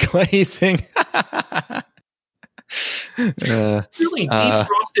 Deglazing. Really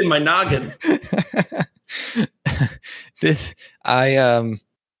defrosting my noggin.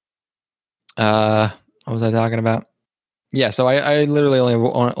 What was I talking about? Yeah, so I literally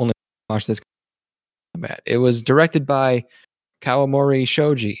only watched this. It was directed by Kawamori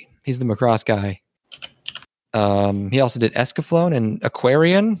Shoji. He's the Macross guy. He also did Escaflowne and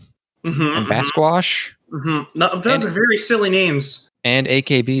Aquarian and Basquash. Mm-hmm. No, those are very silly names. And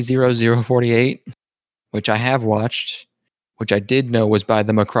AKB 0048, which I have watched, which I did know was by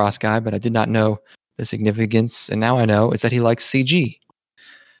the Macross guy, but I did not know the significance. And now I know is that he likes CG.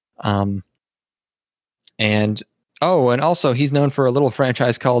 And also he's known for a little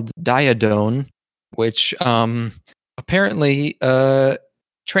franchise called Diadone, which apparently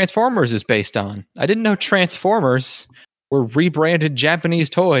Transformers is based on. I didn't know Transformers were rebranded Japanese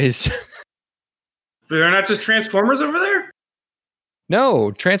toys. They're not just Transformers over there?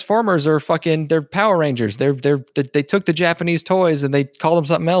 No, Transformers are they're Power Rangers. They took the Japanese toys and they called them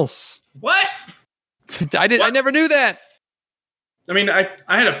something else. What? I never knew that. I mean, I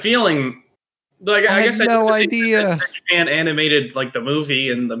had a feeling. Like, I guess had no I idea. Japan animated like the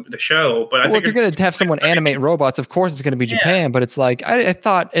movie and the show, but if you're going to have someone animate robots, of course it's going to be Japan. Yeah. But it's like I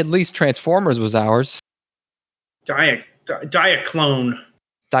thought at least Transformers was ours. Diaclone.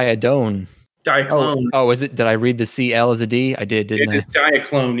 Diadone. Diaclone. Oh, is it? Did I read the CL as a D? I did, didn't I?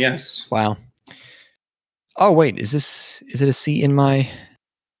 Diaclone, yes. Wow. Oh wait, is it a C in my?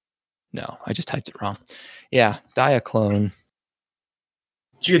 No, I just typed it wrong. Yeah, Diaclone.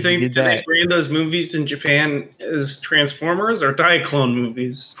 Do you think they brand those movies in Japan as Transformers or Diaclone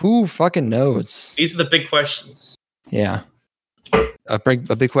movies? Who fucking knows? These are the big questions. Yeah. A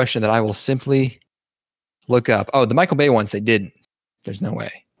big question that I will simply look up. Oh, the Michael Bay ones, they didn't. There's no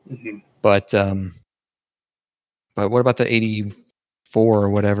way. Mm-hmm. But what about the 84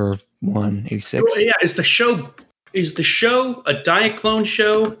 or whatever one, 86? Oh, yeah, is the show a Diaclone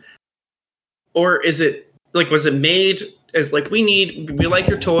show? Or is it was it made as like we like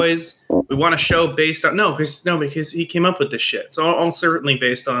your toys, we want a show based on because he came up with this shit. So all certainly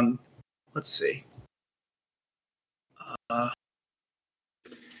based on, let's see,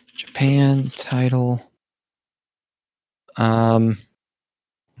 Japan title. They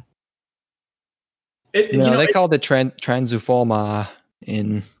called it Transforma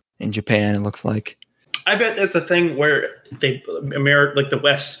in Japan. It looks like. I bet that's a thing where the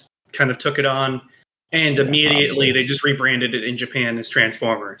West kind of took it on. And immediately they just rebranded it in Japan as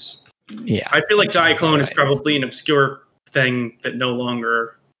Transformers. Yeah. I feel like Diaclone is probably an obscure thing that no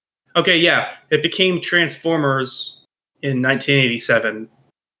longer... Okay, yeah. It became Transformers in 1987.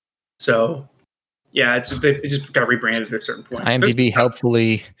 So, yeah, it just got rebranded at a certain point. IMDb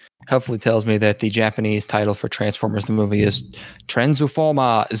helpfully tells me that the Japanese title for Transformers the movie is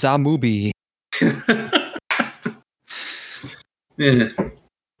Transforma the Movie. Yeah.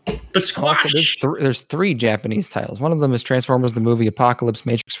 But squash. Also, there's 3 Japanese titles. One of them is Transformers the movie Apocalypse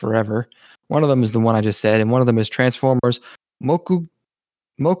Matrix Forever. One of them is the one I just said, and one of them is Transformers Mokushiroku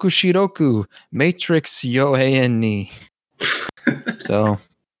Matrix Yohei. So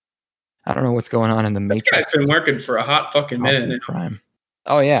I don't know what's going on in the Matrix. This guy's been working for a hot fucking minute. Prime.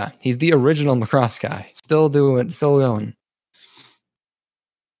 Oh yeah, he's the original Macross guy. Still going.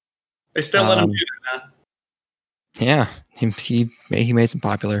 They still let him do that. Yeah, he made some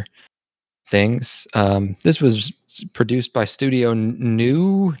popular things. This was produced by Studio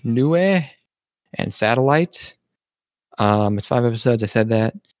Nue and Satellite. It's 5 episodes. I said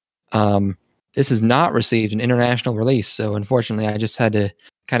that. This has not received an international release, so unfortunately, I just had to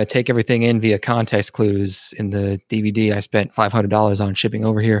kind of take everything in via context clues in the DVD I spent $500 on shipping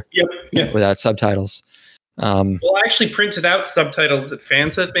over here. Yep. Without subtitles. Well, I actually printed out subtitles that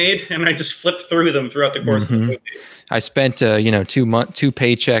fans had made, and I just flipped through them throughout the course of the movie. I spent 2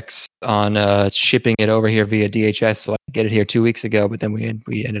 paychecks on shipping it over here via DHS, so I could get it here 2 weeks ago. But then we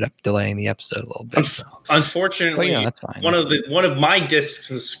ended up delaying the episode a little bit. Unfortunately, that's fine. One of my discs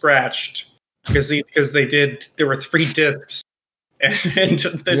was scratched because there were 3 discs, and you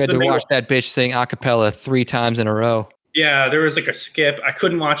had to watch that bitch sing a cappella 3 times in a row. Yeah, there was like a skip. I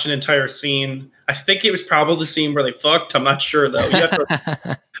couldn't watch an entire scene. I think it was probably the scene where they fucked. I'm not sure though.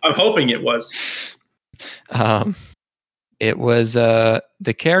 I'm hoping it was. It was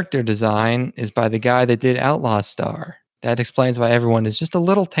the character design is by the guy that did Outlaw Star. That explains why everyone is just a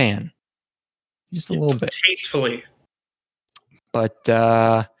little tan, just a little bit tastefully. But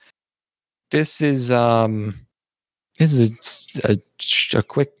this is a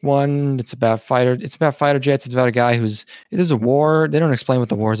quick one. It's about fighter jets. It's about a guy there's a war. They don't explain what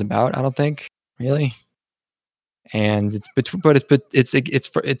the war is about. I don't think really. And it's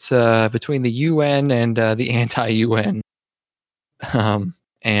between the UN and the anti-UN.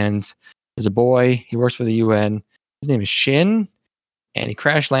 And there's a boy. He works for the UN. His name is Shin, and he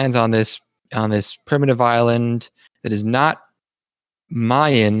crash lands on this primitive island that is not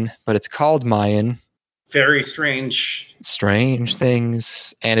Mayan, but it's called Mayan. Very strange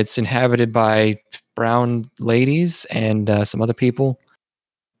things, and it's inhabited by brown ladies and some other people,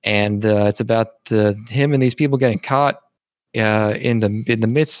 and it's about him and these people getting caught in the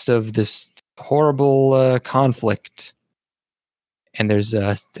midst of this horrible conflict. And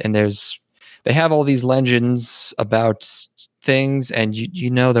they have all these legends about things, and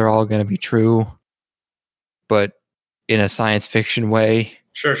they're all going to be true, but in a science fiction way.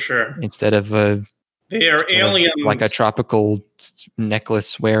 Sure. Instead of They are aliens. Like a tropical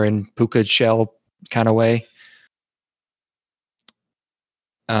necklace wearing puka shell kind of way.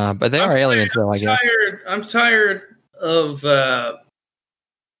 But they are aliens, though, I guess. I'm tired of the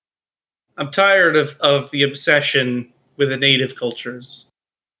obsession with the native cultures.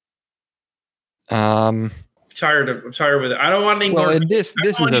 I'm tired with it. I don't want any more. This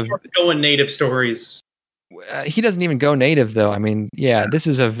is going native stories. He doesn't even go native, though. I mean, yeah, this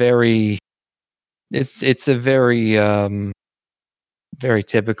is a very. It's a very very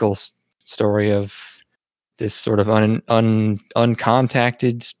typical story of this sort of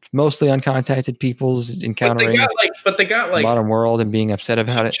uncontacted, mostly uncontacted peoples encountering the modern world and being upset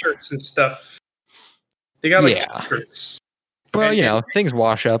about it. T-shirts and stuff. They got T-shirts. Well, things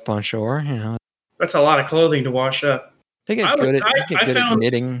wash up on shore. That's a lot of clothing to wash up. They get good at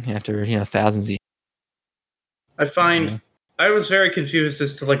knitting after thousands of years. I find I was very confused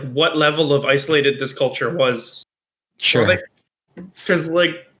as to what level of isolated this culture was. Sure. Because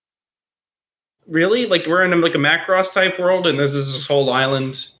really, we're in a Macross type world, and there's this whole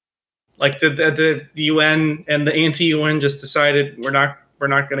island. The UN and the anti-UN just decided we're not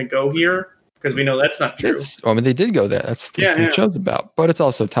going to go here because we know that's not true. They did go there. That's what the show's about, but it's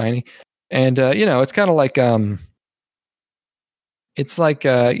also tiny, and it's kind of like it's like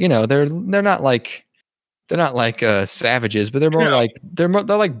they're not like savages, but they're more they're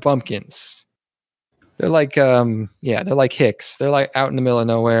like bumpkins. They're like they're like hicks. They're like out in the middle of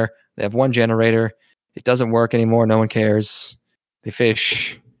nowhere. They have one generator. It doesn't work anymore. No one cares. They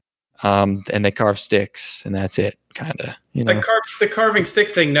fish, and they carve sticks, and that's it. Kind of, The carving stick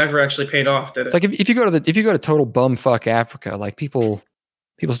thing never actually paid off, did it? It's like if you go to total bumfuck Africa, people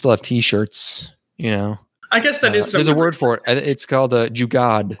still have T-shirts. I guess that is. There's a word for it. It's called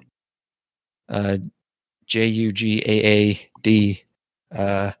Jugaad. Jugaad.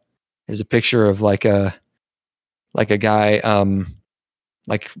 There's a picture of a guy,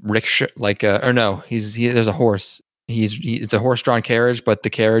 rickshaw, there's a horse. It's a horse-drawn carriage, but the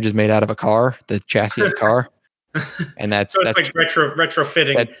carriage is made out of a car, the chassis of a car, and that's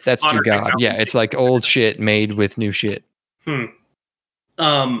retrofitting. That's Jugaad. Yeah, it's like old shit made with new shit. I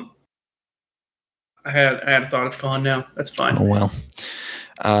had a thought. It's gone now. That's fine. Oh well.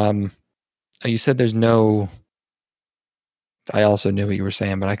 You said there's no. I also knew what you were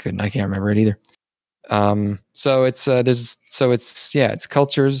saying, but I can't remember it either. So it's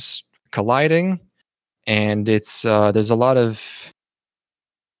cultures colliding, and it's there's a lot of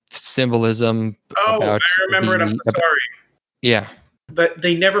symbolism. I remember it. I'm sorry. Yeah, but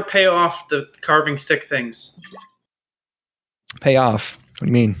they never pay off the carving stick things. Pay off? What do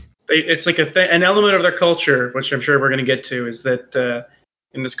you mean? It's like an element of their culture, which I'm sure we're going to get to, is that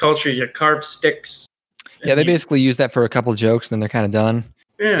in this culture you carve sticks. Yeah, they basically use that for a couple jokes, and then they're kind of done.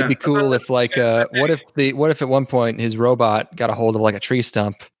 Yeah, it'd be cool if what if at one point his robot got a hold of a tree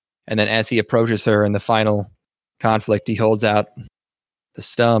stump, and then as he approaches her in the final conflict, he holds out the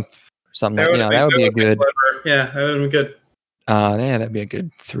stump or something that would be a good. Yeah, that would be good. That'd be a good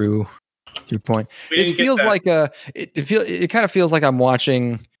through point. It feels like it kind of feels like I'm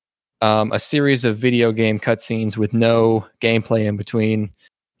watching a series of video game cutscenes with no gameplay in between.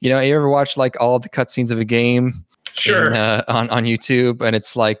 You ever watch all the cutscenes of a game? Sure. On YouTube, and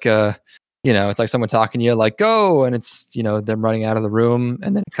it's it's like someone talking to you, go, and it's them running out of the room,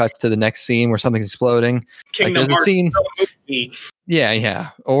 and then it cuts to the next scene where something's exploding. Kingdom Hearts scene. Yeah.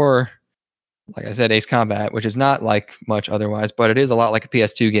 Or like I said, Ace Combat, which is not much otherwise, but it is a lot like a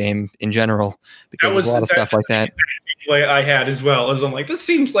PS2 game in general because there's a lot of stuff like that. Way I had as well, as I'm this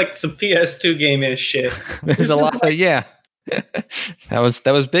seems like some PS2 game-ish shit. There's a lot of that was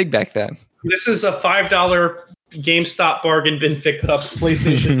big back then. This is a $5 GameStop bargain bin pickup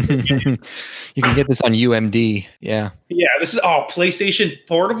PlayStation. You can get this on UMD. Yeah. Yeah, this is PlayStation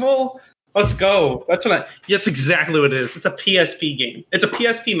Portable. Let's go. That's exactly what it is. It's a PSP game. It's a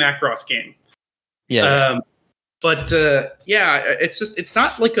PSP Macross game. Yeah. It's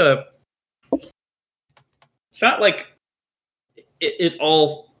not like it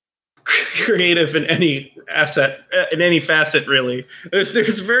all creative in any facet really.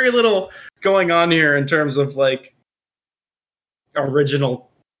 There's very little going on here in terms of original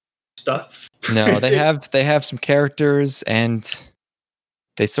stuff. No, they have some characters, and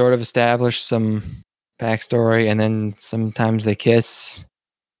they sort of establish some backstory, and then sometimes they kiss,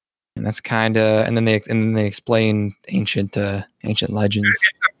 and that's and then they explain ancient legends.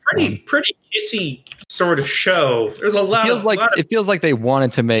 It's a pretty kissy sort of show. There's a lot. It feels like they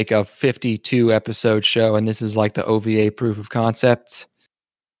wanted to make a 52 episode show, and this is the OVA proof of concept.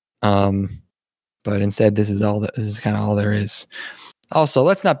 But instead, this is kind of all there is. Also,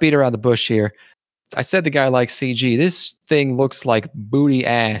 let's not beat around the bush here. I said the guy likes CG. This thing looks like booty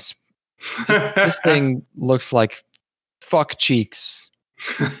ass. This thing looks like fuck cheeks.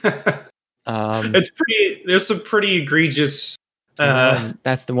 It's pretty. There's some pretty egregious.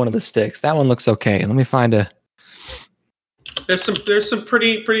 That's the one of the sticks. That one looks okay. Let me find a. There's some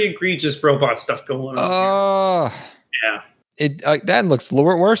pretty egregious robot stuff going on. Yeah. That looks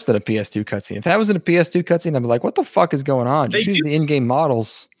worse than a PS2 cutscene. If that was in a PS2 cutscene, I'd be like, "What the fuck is going on?" Just use the in-game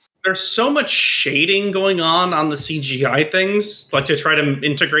models. There's so much shading going on the CGI things, like to try to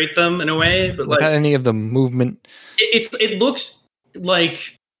integrate them in a way, but without any of the movement. It looks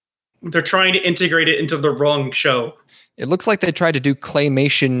like they're trying to integrate it into the wrong show. It looks like they tried to do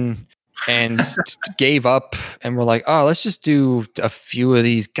claymation and gave up, and were like, "Oh, let's just do a few of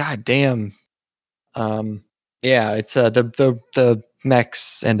these." God damn. Yeah, it's the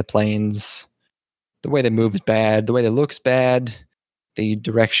mechs and the planes. The way they move is bad. The way they look's bad. The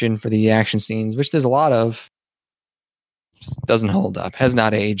direction for the action scenes, which there's a lot of, just doesn't hold up. Has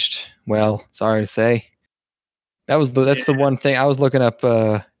not aged well. Sorry to say. That's the one thing. I was looking up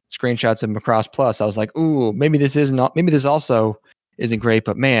screenshots of Macross Plus. I was like, "Ooh, maybe this also isn't great,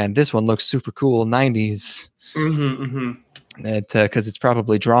 but man, this one looks super cool." 90s. Because it's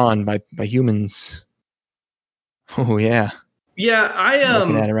probably drawn by humans. Oh yeah. Yeah, I'm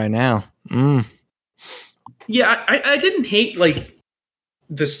looking at it right now. Yeah, I didn't hate like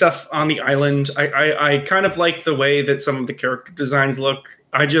the stuff on the island. I kind of like the way that some of the character designs look.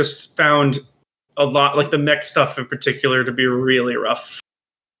 I just found a lot, like the mech stuff in particular, to be really rough.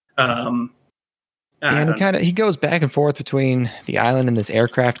 And he goes back and forth between the island and this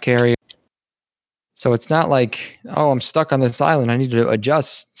aircraft carrier. So it's not like, "Oh, I'm stuck on this island, I need to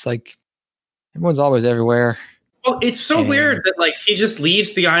adjust." It's like everyone's always everywhere. Well, it's so weird that like he just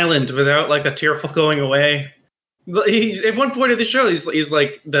leaves the island without like a tearful going away. He's at one point of the show, he's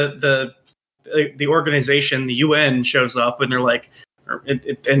like the organization, the UN, shows up, and they're like,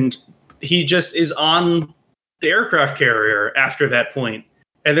 and he just is on the aircraft carrier after that point.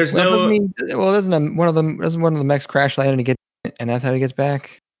 And there's doesn't one of the mechs crash land and that's how he gets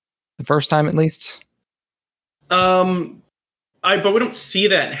back the first time at least? But we don't see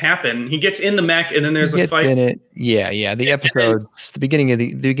that happen. He gets in the mech, and then there's a fight in it. Yeah. The episodes, the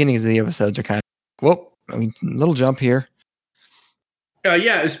beginnings of the episodes are kind of, well, I mean, little jump here.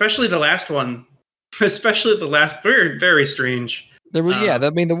 Yeah, especially the last one. Especially the last, very, very strange. There was,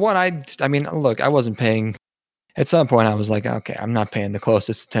 the one I mean, look, I wasn't paying. At some point, I was like, okay, I'm not paying the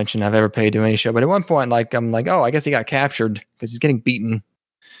closest attention I've ever paid to any show. But at one point, like, I'm like, oh, I guess he got captured because he's getting beaten.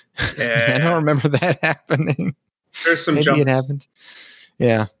 Yeah. I don't remember that happening. There's some Maybe jumps. It happened.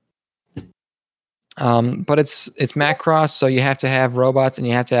 Yeah. But it's Macross, so you have to have robots and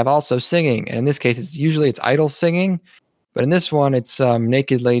you have to have also singing. And in this case, it's idle singing. But in this one, it's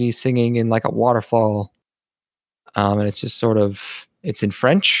naked ladies singing in like a waterfall. And it's just it's in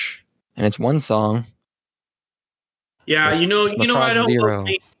French and it's one song. Yeah, so I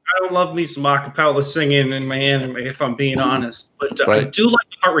don't love me some acapella singing in my anime, if I'm being honest. But I do like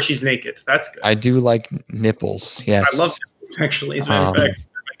the part where she's naked. That's good. I do like nipples. Yes, I love nipples. Actually, as a matter of fact,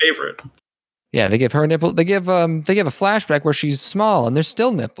 they're my favorite. Yeah, they give her nipple. They give a flashback where she's small and there's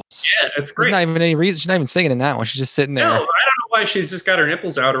still nipples. Yeah, it's great. There's not even any reason. She's not even singing in that one. She's just sitting there. No, I don't know why she's just got her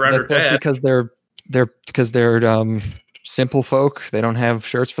nipples out around her dad. Because they're simple folk. They don't have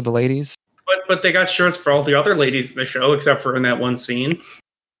shirts for the ladies. But they got shirts for all the other ladies in the show, except for in that one scene.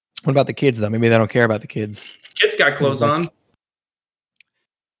 What about the kids though? Maybe they don't care about the kids. Kids got clothes on.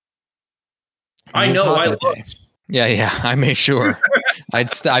 I know. I looked. Yeah. I made sure. I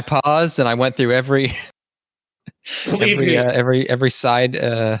paused and I went through every side,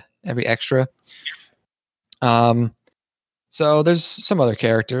 every extra. So there's some other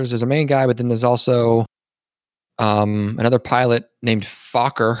characters. There's a main guy, but then there's also another pilot named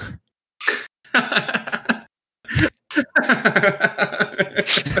Fokker.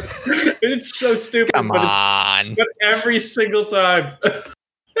 It's so stupid. Come on. But every single time,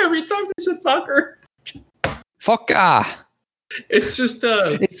 every time they said Fokker. Fucker. It's just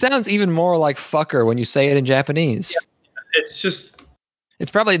it sounds even more like fucker when you say it in Japanese. Yeah,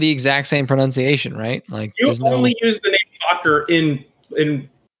 it's probably the exact same pronunciation, right? Like you only use the name Fokker in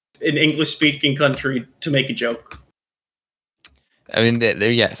English speaking country to make a joke. I mean,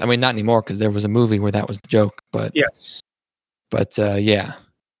 yes. I mean, not anymore because there was a movie where that was the joke. But yes. But yeah,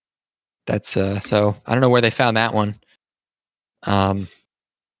 that's so I don't know where they found that one.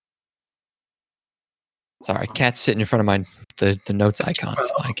 Sorry, cat's sitting in front of the notes icon,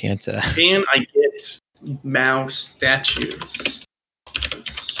 so I can't. Can I get mouse statues?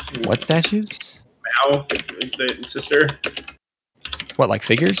 What statues? Mao, the sister. What, like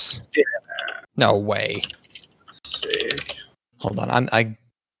figures? Yeah. No way. Sick. Hold on. I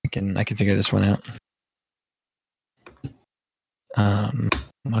can figure this one out.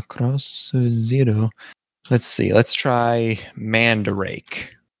 Macross 0. Let's see. Let's try Mandarake.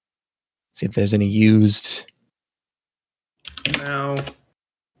 See if there's any used. Now,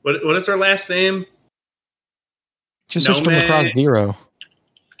 what is her last name? Just search for Macross 0.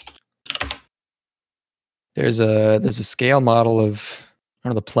 There's a scale model of one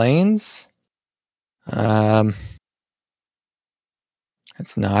of the planes.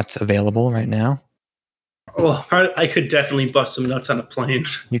 It's not available right now. Oh, I could definitely bust some nuts on a plane.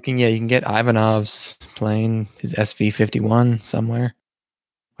 You can get Ivanov's plane, his SV-51 somewhere.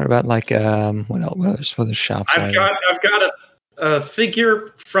 What about like what else? What other shops? I've got a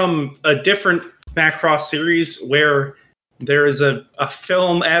figure from a different Macross series where there is a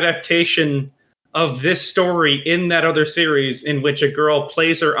film adaptation of this story in that other series in which a girl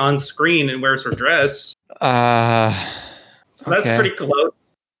plays her on screen and wears her dress. So that's pretty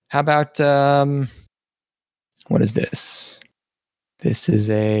close. How about what is this? This is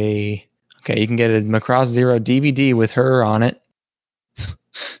you can get a Macross 0 DVD with her on it.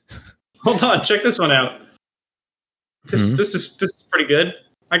 Hold on, check this one out. This is pretty good.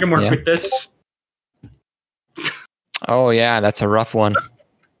 I can work with this. Oh yeah, that's a rough one.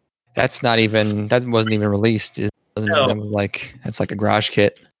 That wasn't even released. That's like a garage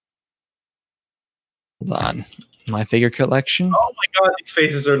kit. Hold on. My figure collection. Oh my god, these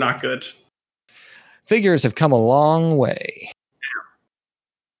faces are not good. Figures have come a long way.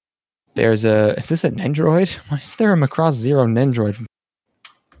 Is this an Nendroid? Why is there a Macross 0 Nendroid?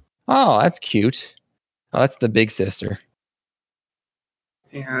 Oh, that's cute. Oh, that's the big sister.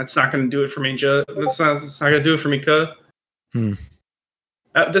 Yeah, that's not going to do it for me, Joe. That's not going to do it for me, Kuh. I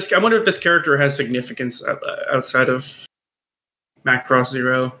wonder if this character has significance outside of Macross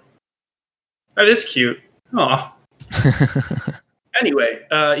 0. That is cute. Aw. Anyway,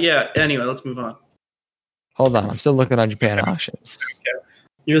 let's move on. Hold on, I'm still looking on Japan auctions.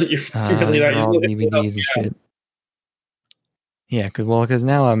 You're really all DVDs and shit. Yeah, because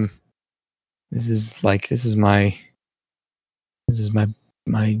now this is my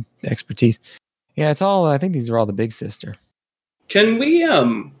expertise. Yeah, it's all. I think these are all the big sister. Can we?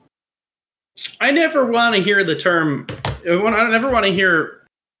 I never want to hear the term. I never want to hear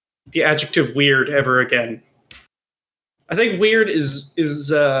the adjective weird ever again. I think weird is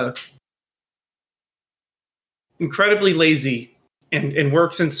incredibly lazy and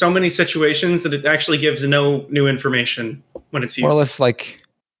works in so many situations that it actually gives no new information when it's used. Well, if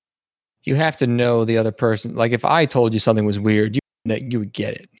you have to know the other person. Like if I told you something was weird, you would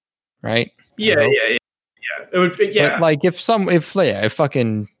get it, right? Yeah. It would be, yeah. But like if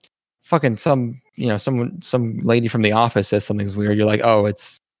fucking some lady from the office says something's weird, you're like, oh,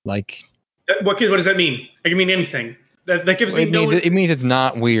 it's like. What does that mean? It can mean anything. That gives me it means it's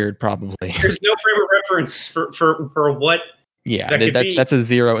not weird, probably. There's no frame of reference for what. Yeah, that's a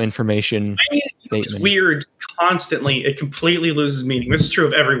zero information statement. It's weird constantly. It completely loses meaning. This is true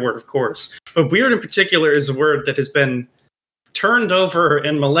of every word, of course. But weird in particular is a word that has been turned over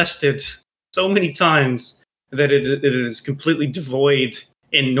and molested so many times that it is completely devoid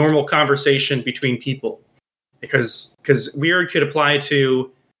in normal conversation between people. Because weird could apply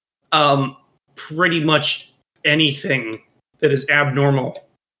to pretty much anything that is abnormal.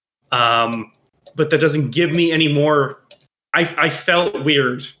 But that doesn't give me any more. I felt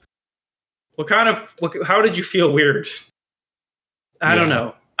weird. How did you feel weird? I don't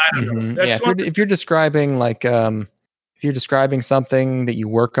know. That's if you're describing if you're describing something that you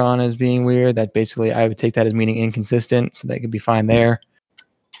work on as being weird, that basically I would take that as meaning inconsistent, so that could be fine there.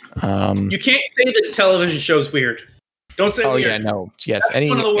 You can't say that a television show's weird. Don't say weird. Oh yeah, no. Yes.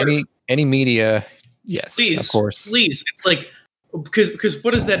 Any media, yes, please, of course. Please. It's like because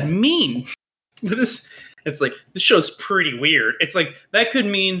what does that mean? It's like this show's pretty weird. It's like that could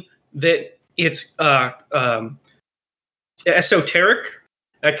mean that it's esoteric.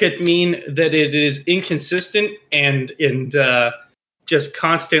 That could mean that it is inconsistent and just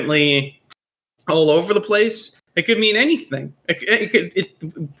constantly all over the place. It could mean anything.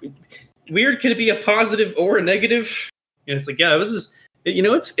 Weird could be a positive or a negative. And it's like, yeah, this is,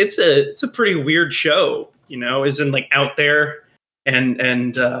 it's a pretty weird show. Isn't like out there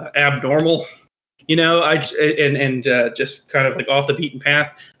and abnormal. Just kind of like off the beaten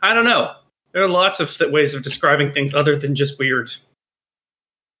path. I don't know. There are lots of ways of describing things other than just weird.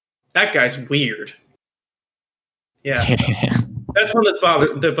 That guy's weird. Yeah. That's one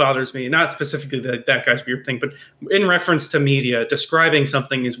that bothers me. Not specifically that guy's weird thing, but in reference to media, describing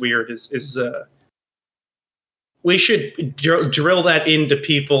something as weird is we should drill that into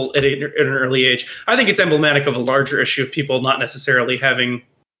people at an early age. I think it's emblematic of a larger issue of people not necessarily having.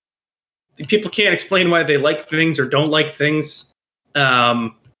 People can't explain why they like things or don't like things,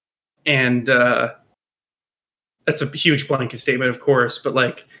 and that's a huge blanket statement, of course. But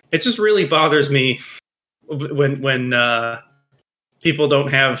like, it just really bothers me when people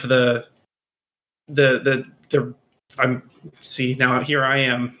don't have the I'm see now here I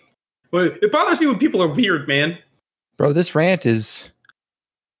am. Well, it bothers me when people are weird, man. Bro, this rant is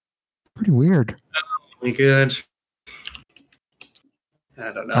pretty weird. Oh my god.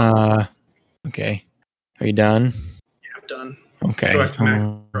 I don't know. Okay. Are you done? Yeah, I'm done. Okay. Let's go back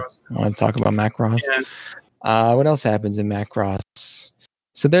to Macross. I want to talk about Macross. Yeah. What else happens in Macross?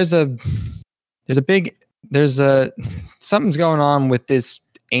 So there's something's going on with this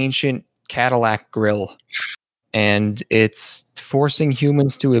ancient Cadillac grill, and it's forcing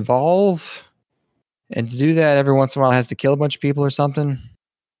humans to evolve. And to do that, every once in a while, it has to kill a bunch of people or something.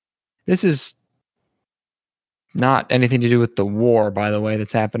 This is not anything to do with the war, by the way,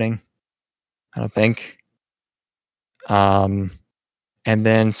 that's happening. I don't think. And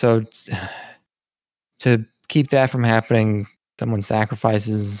then, so to keep that from happening, someone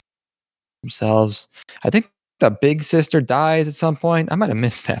sacrifices themselves. I think the big sister dies at some point. I might have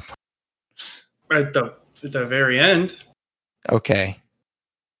missed that. At the very end. Okay.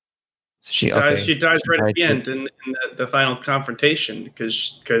 So She dies right at the end in the final confrontation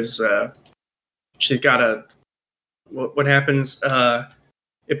because she's got a what happens?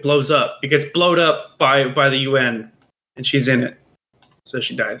 It blows up. It gets blown up by the UN, and she's in it, so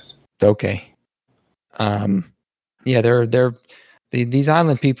she dies. Okay. Yeah, these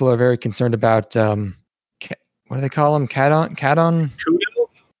island people are very concerned about what do they call them? Cadon? Kudon?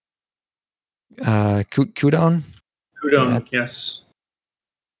 Kudon, yes.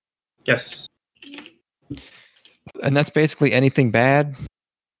 Yes. And that's basically anything bad.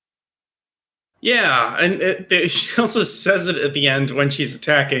 Yeah, and she also says it at the end when she's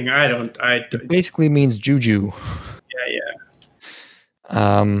attacking. It basically means juju.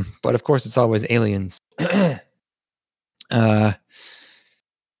 Yeah. But of course, it's always aliens. There's a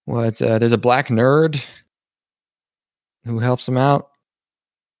black nerd who helps him out.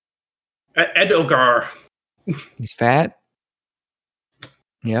 Edogar. He's fat.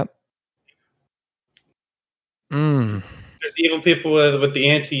 Yep. There's evil people with the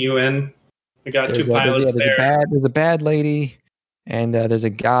anti-UN. We got two pilots there. There's a bad lady, and there's a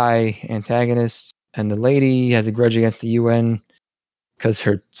guy antagonist, and the lady has a grudge against the UN because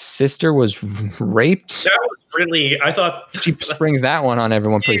her sister was raped. That was really, I thought she springs that one on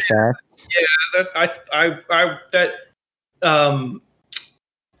everyone pretty fast.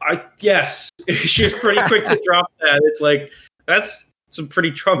 Yes, she was pretty quick to drop that. It's like that's some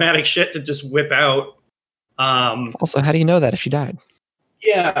pretty traumatic shit to just whip out. Also, how do you know that if she died?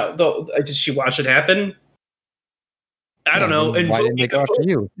 Yeah, did she watch it happen? I don't know. Why didn't they go after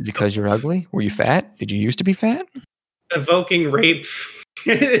you? Is it because you're ugly? Were you fat? Did you used to be fat? Evoking rape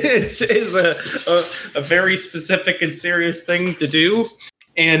is a very specific and serious thing to do,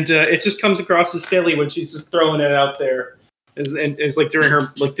 and it just comes across as silly when she's just throwing it out there. It's like during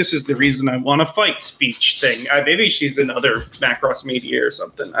her this is the reason I want to fight speech thing. Maybe she's in other Macross media or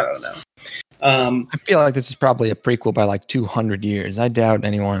something. I don't know. I feel like this is probably a prequel by 200 years. I doubt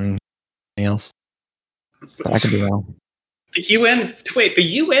anyone else, but I could be wrong. The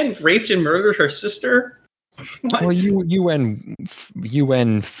UN raped and murdered her sister? What? Well, UN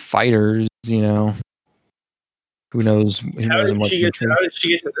fighters, who knows? How did she get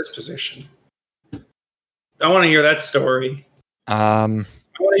to this position? I want to hear that story. I want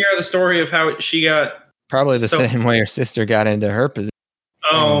to hear the story of how she got... Probably the same way her sister got into her position.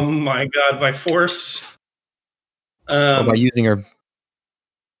 Oh my god, by force. Or by using her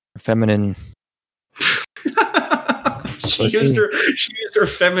feminine... she used her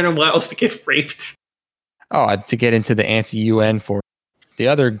feminine wiles to get raped. Oh, to get into the anti-UN for the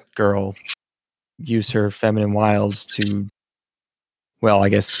other girl used her feminine wiles to... Well, I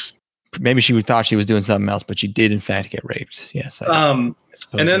guess... Maybe she thought she was doing something else, but she did in fact get raped. Yes. And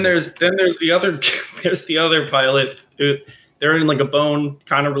then there's the other pilot who they're in a bone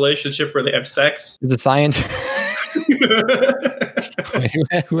kind of relationship where they have sex. Is it science? Wait,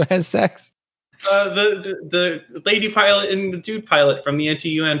 who has sex? The lady pilot and the dude pilot from the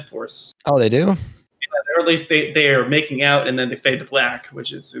anti-UN force. Oh, they do? Yeah, or at least they are making out and then they fade to black,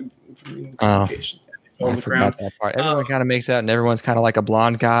 which is communication. I forgot that part. Everyone kind of makes out, and everyone's kind of like a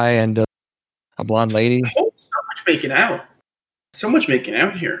blonde guy and a blonde lady. Oh, so much making out. So much making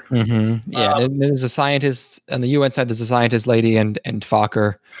out here. Mm-hmm. Yeah, and there's a scientist on the UN side. There's a scientist lady and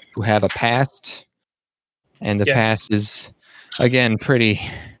Fokker who have a past. And the Yes. past is, again, pretty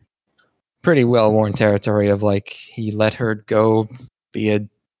well-worn territory of like he let her go be a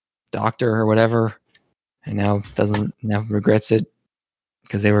doctor or whatever, and now regrets it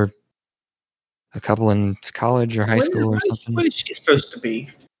because they were a couple in college or high school or something. What is she supposed to be?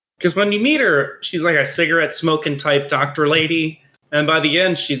 Because when you meet her, she's like a cigarette smoking type doctor lady, and by the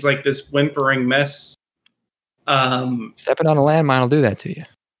end, she's like this whimpering mess. Stepping on a landmine will do that to you.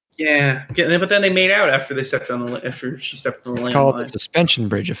 Yeah, but then they made out after she stepped on the It's landmine. called the suspension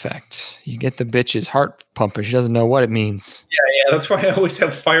bridge effect. You get the bitch's heart pumping. She doesn't know what it means. Yeah, that's why I always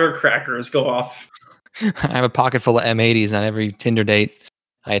have firecrackers go off. I have a pocket full of M80s on every Tinder date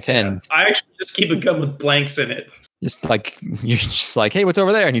I attend. Yeah, I actually just keep a gun with blanks in it. Just like you're just like, hey, what's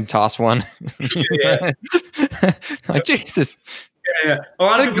over there? And you toss one. Yeah. Like Jesus. Yeah. A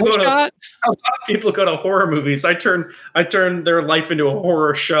lot of people go to horror movies. I turn their life into a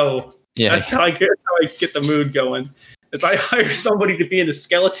horror show. Yeah, that's how I get the mood going. Is I hire somebody to be in a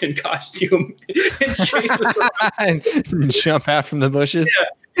skeleton costume and chase us around and jump out from the bushes.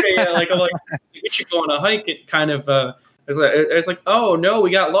 Yeah. Like I'm like, we should go on a hike. It kind of it's like, oh no,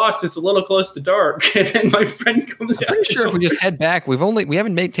 we got lost. It's a little close to dark. And then my friend comes out. I'm pretty sure if we just head back, we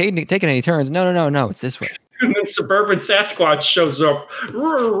haven't taken any turns. No, it's this way. And then suburban Sasquatch shows up.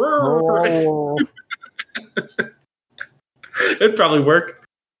 It'd probably work.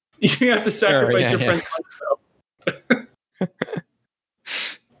 You have to sacrifice your friend's life.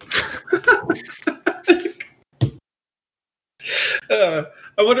 I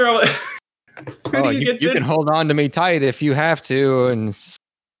wonder how. You can hold on to me tight if you have to. And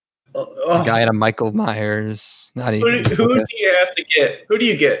a guy in a Michael Myers. Not even. Who do you have to get? Who do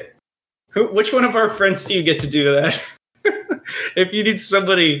you get? Which one of our friends do you get to do that? If you need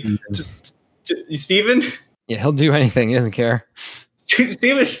somebody, Steven? Yeah, he'll do anything. He doesn't care.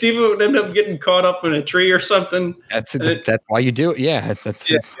 Steven would end up getting caught up in a tree or something. That's why you do it. Yeah,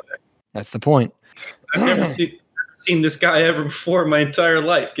 that's the point. I've never seen this guy ever before in my entire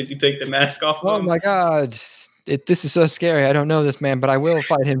life because you take the mask off. Oh my God. This is so scary. I don't know this man, but I will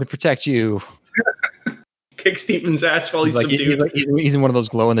fight him to protect you. Kick Steven's ass while he's subdued. He's in one of those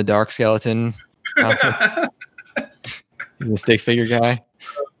glow-in-the-dark skeleton. He's a stick figure guy.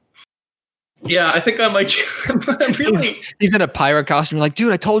 Yeah, I think I might. He's in a pirate costume. You're like,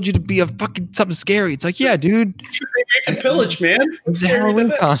 dude, I told you to be a fucking something scary. It's like, yeah, dude. They to pillage, man. It's a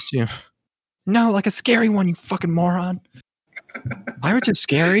Halloween costume. No, like a scary one, you fucking moron. Pirates are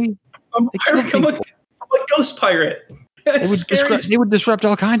scary. I'm a ghost pirate. They would disrupt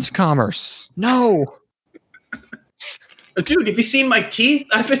all kinds of commerce. No. Dude, have you seen my teeth?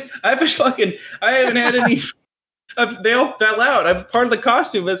 I haven't had any. They all fell out. I'm part of the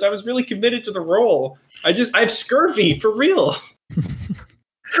costume as I was really committed to the role. I have scurvy for real.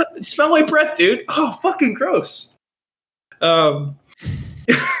 Smell my breath, dude. Oh, fucking gross. No,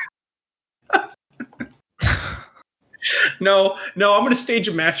 I'm going to stage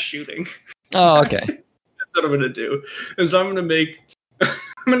a mass shooting. Oh, okay. That's what I'm going to do. Is I'm going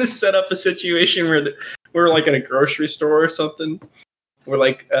to set up a situation where we're like in a grocery store or something. Where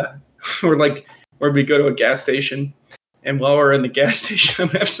we go to a gas station, and while we're in the gas station, I'm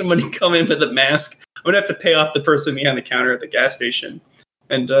going to have somebody come in with a mask. I'm going to have to pay off the person behind the counter at the gas station,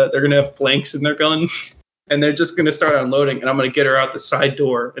 and they're going to have blanks in their gun, and they're just going to start unloading, and I'm going to get her out the side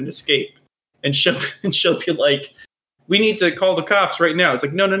door and escape, and she'll be like, "We need to call the cops right now." It's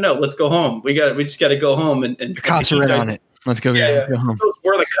like, no, let's go home. We just got to go home, and the cops are in on it. Let's go. Let's go home.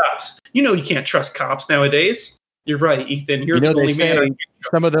 We're the cops. You can't trust cops nowadays. You're right, Ethan. You're the only man.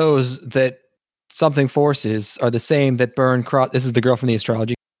 Some of those that something forces are the same that burn cross. This is the girl from the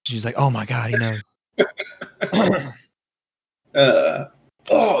astrology. She's like, oh my God, he knows.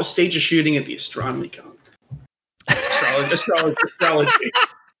 Stage a shooting at the astronomy con. Astrology.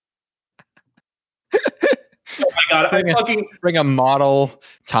 Oh my God! Bring a model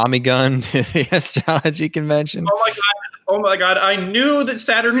Tommy gun to the astrology convention. Oh my God! I knew that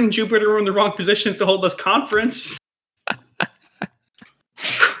Saturn and Jupiter were in the wrong positions to hold this conference.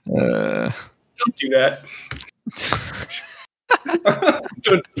 Don't do that.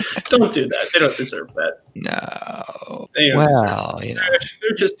 don't do that. They don't deserve that. No.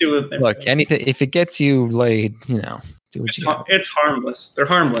 They're just doing their look, anything if it gets you laid, do what you do. It's harmless. They're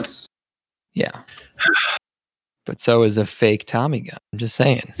harmless. Yeah. But so is a fake Tommy gun. I'm just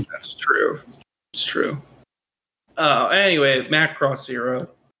saying. That's true. It's true. Anyway, Macross Zero.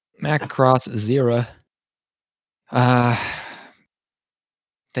 Macross Zero.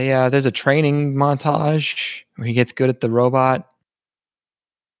 There's a training montage where he gets good at the robot.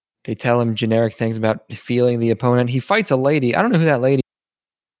 They tell him generic things about feeling the opponent. He fights a lady. I don't know who that lady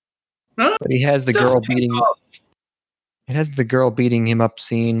is. Huh? But he has the Stuff girl pays beating. off. It has the girl beating him up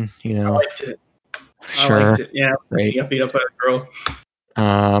scene. You I know. liked it. Sure. I liked it. Yeah. Right. He got beat up by a girl.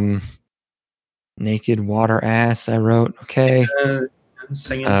 Naked water ass. I wrote. Okay.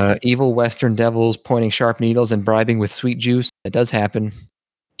 Singing. Evil Western devils pointing sharp needles and bribing with sweet juice. It does happen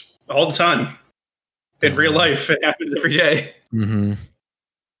All the time. In real life, it happens every day. Mm-hmm.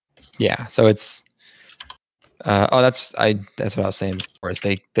 Yeah. So it's. That's what I was saying before. Is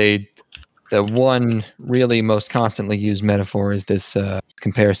the one really most constantly used metaphor is this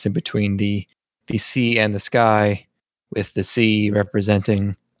comparison between the sea and the sky, with the sea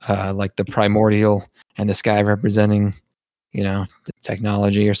representing like the primordial and the sky representing, the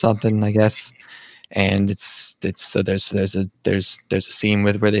technology or something, I guess. And it's so there's a scene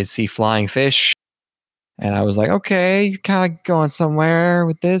where they see flying fish, and I was like, okay, you're kind of going somewhere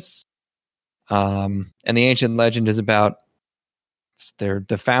with this. And the ancient legend is about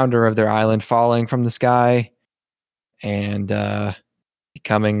the founder of their island falling from the sky and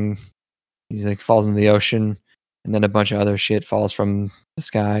becoming, he's like falls in the ocean, and then a bunch of other shit falls from the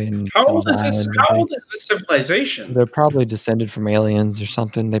sky and How becomes old is an this? island. How old is this civilization? They're probably descended from aliens or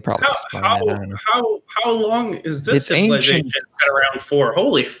something. They probably explain that. I don't know. How long is this It's civilization ancient. been around for?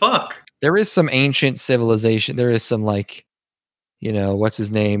 Holy fuck! There is some ancient civilization. There is some like, what's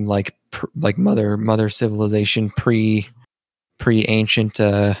his name? Like mother civilization pre ancient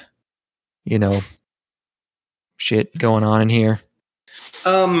shit going on in here.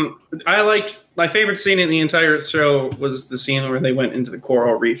 I liked my favorite scene in the entire show was the scene where they went into the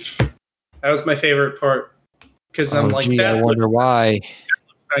coral reef. That was my favorite part because I'm like, I wonder why. That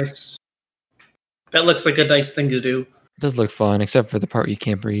looks nice. That looks like a nice thing to do. It does look fun, except for the part you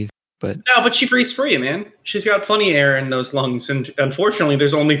can't breathe. But no, but she breathes free, man. She's got plenty of air in those lungs, and unfortunately,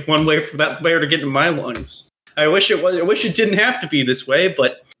 there's only one way for that air to get in my lungs. I wish it was. I wish it didn't have to be this way,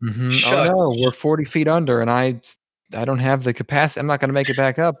 but oh no, we're 40 feet under, and I don't have the capacity. I'm not going to make it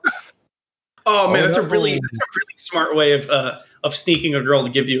back up. Oh man, that's a really smart way of sneaking a girl to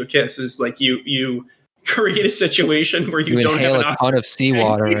give you a kiss. Is like you create a situation where you don't inhale have a ton of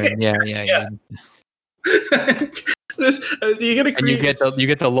seawater, and yeah. This you're gonna create. And you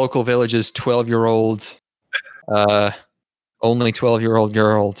get the local village's 12-year-old, only 12-year-old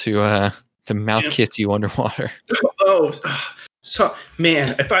girl to mouth kiss you underwater. Oh, so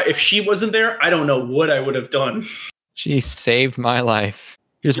man, if she wasn't there, I don't know what I would have done. She saved my life.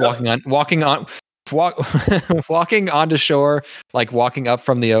 You're just walking onto shore, like walking up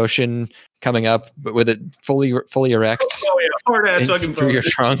from the ocean, coming up, but with it fully erect. Oh yeah, hard ass fucking through your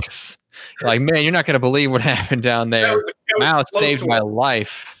trunks. You're like, man, you're not gonna believe what happened down there. Mouth saved my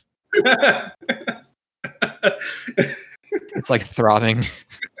life. It's like throbbing.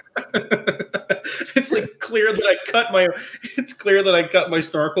 It's like clear that I cut my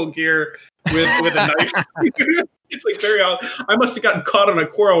snorkel gear with a knife. It's like very obvious. I must have gotten caught on a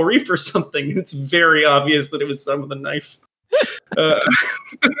coral reef or something. It's very obvious that it was done with a knife.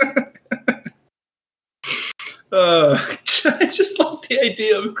 I just love the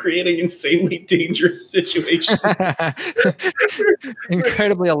idea of creating insanely dangerous situations.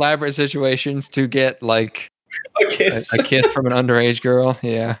 Incredibly elaborate situations to get like a kiss from an underage girl.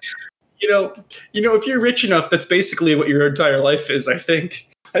 Yeah. You know, if you're rich enough, that's basically what your entire life is. I think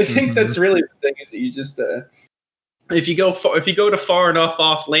that's really the thing is that you just if you go to far enough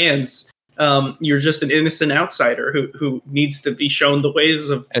off lands, you're just an innocent outsider who needs to be shown the ways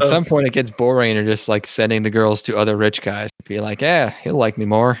of. At some point, it gets boring, and just like sending the girls to other rich guys to be like, yeah, he'll like me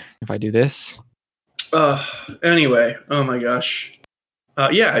more if I do this. Anyway, oh my gosh,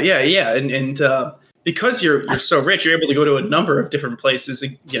 yeah, and because you're so rich, you're able to go to a number of different places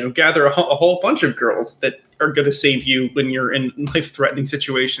and gather a whole bunch of girls that are going to save you when you're in life-threatening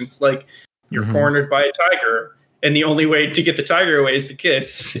situations, like you're cornered by a tiger. And the only way to get the tiger away is to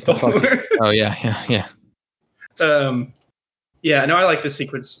kiss. Oh yeah. Yeah. No, I like this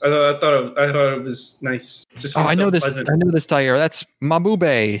sequence. I thought it was nice. Just I know this. Pleasant. I know this tiger. That's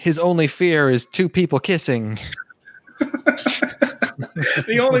Mabube. His only fear is two people kissing.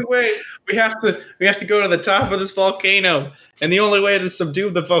 The only way we have to go to the top of this volcano, and the only way to subdue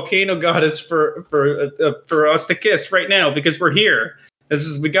the volcano god is for us to kiss right now because we're here.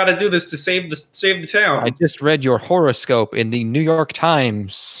 We got to do this to save the town. I just read your horoscope in the New York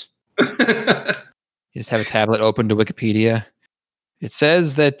Times. You just have a tablet open to Wikipedia. It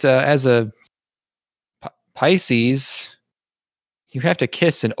says that as a Pisces, you have to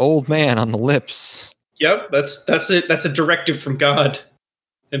kiss an old man on the lips. Yep, that's it. That's a directive from God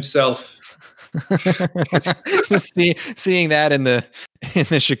himself. Just seeing that in the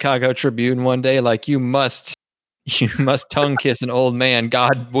Chicago Tribune one day, like you must You must tongue kiss an old man.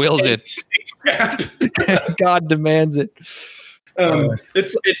 God wills it. God demands it.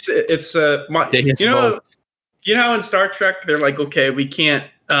 It's you know how in Star Trek they're like, okay, we can't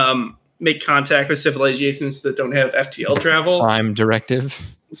make contact with civilizations that don't have FTL travel. Prime directive.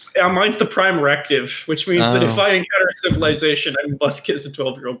 Mine's the prime directive, which means that if I encounter a civilization, I must kiss a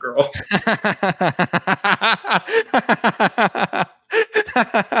 12-year-old girl.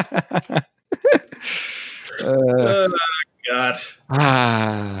 Oh, God.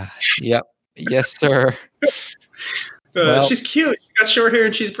 Yep. Yes, sir. Well, she's cute. She got short hair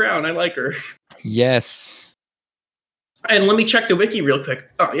and she's brown. I like her. Yes. And let me check the wiki real quick.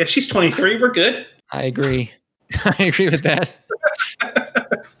 Oh, yeah, she's 23. We're good. I agree. I agree with that.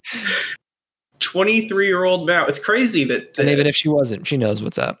 23-year-old Mao. It's crazy that... and even if she wasn't, she knows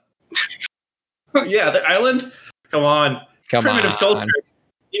what's up. Yeah, the island? Come on. Primitive culture.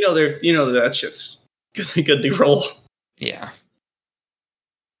 You know that shit's good to roll. Yeah.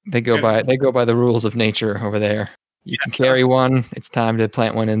 They go by the rules of nature over there. You can carry one. It's time to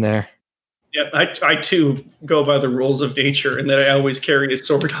plant one in there. Yeah, I too go by the rules of nature, and that I always carry a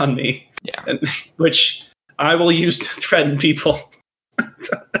sword on me. Yeah, which I will use to threaten people.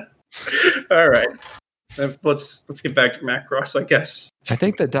 All right, let's get back to Macross, I guess. I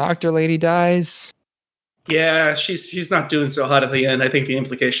think the doctor lady dies. Yeah, she's not doing so hot at the end. I think the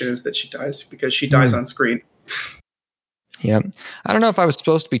implication is that she dies because she dies on screen. Yeah, I don't know if I was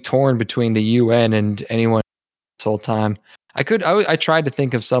supposed to be torn between the UN and anyone this whole time. I tried to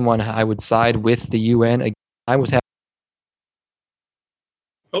think of someone I would side with the UN. I was happy.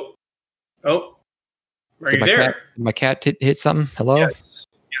 Oh, are you there? My cat hit something. Hello? Yes.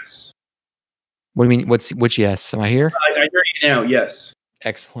 What do you mean? Which yes? Am I here? I hear you now. Yes.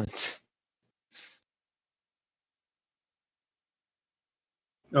 Excellent.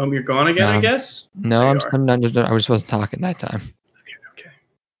 You're gone again, I guess? No, I was supposed to talking that time. Okay.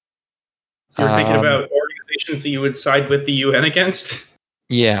 You were thinking about organizations that you would side with the UN against?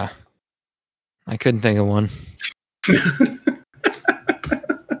 Yeah. I couldn't think of one.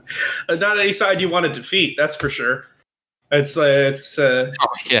 Not any side you want to defeat, that's for sure. It's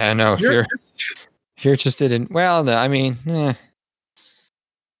yeah, no. If you're interested in, well, no, I mean,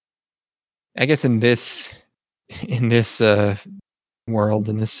 I guess in this world,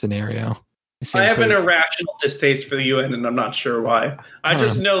 in this scenario, I have an irrational distaste for the UN, and I'm not sure why. I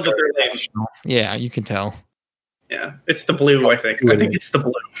just know that they're lame. Yeah, you can tell. Yeah, it's the blue. I think it's the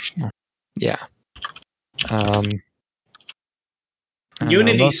blue. Yeah.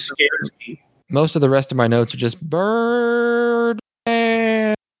 Unity scares me. Most of the rest of my notes are just bird.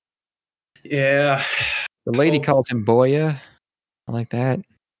 Yeah. The lady calls him Boya. I like that.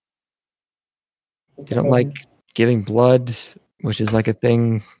 They don't like giving blood, which is like a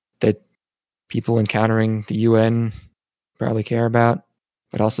thing that people encountering the UN probably care about.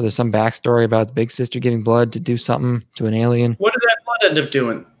 But also there's some backstory about the big sister giving blood to do something to an alien. What did that blood end up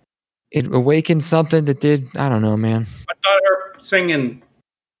doing? It awakened something that did, I don't know, man. I thought her singing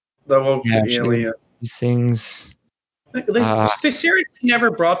the alien. She sings. They seriously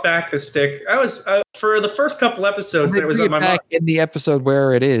never brought back the stick. I was for the first couple episodes. That was on my mind. In the episode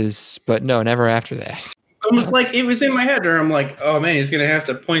where it is, but no, never after that. It was like it was in my head, where I'm like, oh man, he's gonna have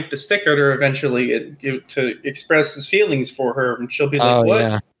to point the stick at her eventually to express his feelings for her, and she'll be like, "What?"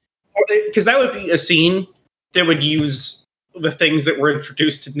 Yeah. Because that would be a scene that would use the things that were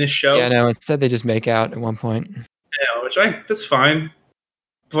introduced in this show. Yeah, no. Instead, they just make out at one point. Yeah, that's fine.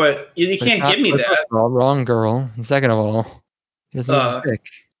 But you can't give me that. First of all, wrong girl. And second of all, he doesn't use a stick.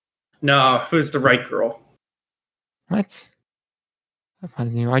 No, who's the right girl? What?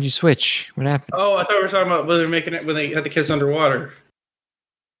 Why'd you switch? What happened? Oh, I thought we were talking about when they had the kiss underwater.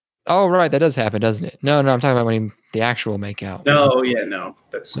 Oh, right, that does happen, doesn't it? No, I'm talking about the actual makeout. No, yeah, no.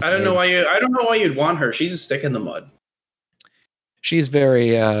 I don't know why you'd want her. She's a stick in the mud. She's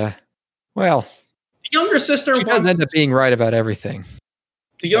very well. The younger sister does end up being right about everything.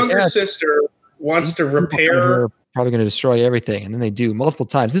 The younger sister wants to repair. Probably going to destroy everything, and then they do multiple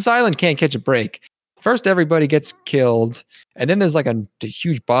times. This island can't catch a break. First, everybody gets killed, and then there's like a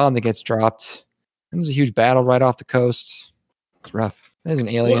huge bomb that gets dropped. And there's a huge battle right off the coast. It's rough. There's an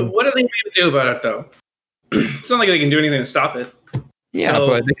alien. What are they going to do about it, though? It's not like they can do anything to stop it. Yeah,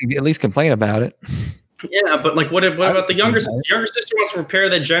 but they can at least complain about it. Yeah, but like, what about the younger sister? The younger sister wants to repair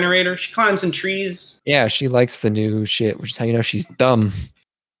that generator. She climbs in trees. Yeah, she likes the new shit, which is how you know she's dumb.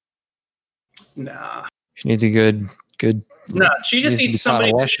 Nah. She needs a good. No, she just needs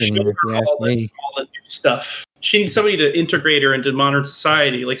somebody to show her all the new stuff. She needs somebody to integrate her into modern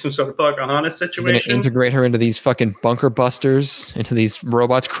society, like some sort of Pocahontas You're going to situation. integrate her into these fucking bunker busters, into these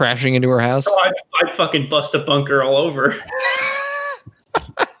robots crashing into her house? Oh, I'd fucking bust a bunker all over.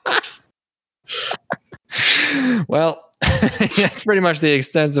 Well, that's pretty much the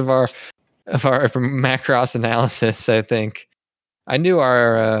extent of our Macross analysis. I think I knew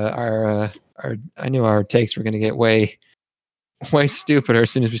our takes were going to get way stupider as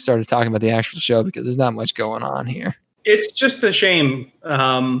soon as we started talking about the actual show, because there's not much going on here. It's just a shame,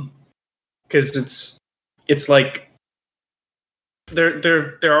 because it's like they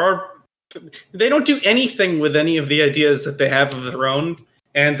don't do anything with any of the ideas that they have of their own,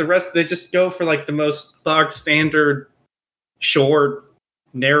 and the rest they just go for like the most bog standard short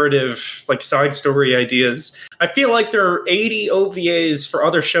narrative, like side story ideas. I feel like there are 80 OVAs for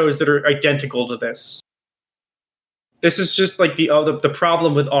other shows that are identical to this. This is just like the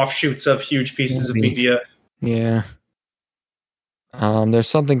problem with offshoots of huge pieces of media. Yeah. There's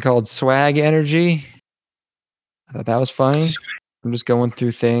something called swag energy. I thought that was funny. I'm just going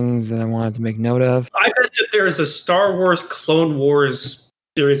through things that I wanted to make note of. I bet that there is a Star Wars Clone Wars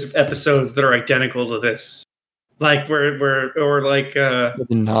series of episodes that are identical to this. Like there's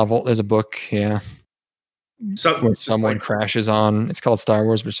a novel, there's a book, yeah. Where someone crashes on, it's called Star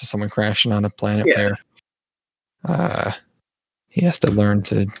Wars, but it's just someone crashing on a planet where he has to learn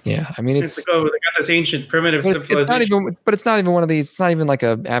to, I mean, it's like, they got this ancient primitive civilization. It's not even one of these, it's not even like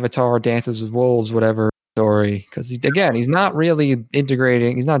a Avatar Dances with Wolves, whatever story. Because he's not really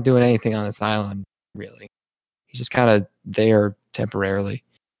integrating, he's not doing anything on this island, really. He's just kind of there temporarily.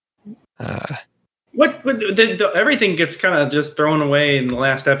 Everything gets kind of just thrown away in the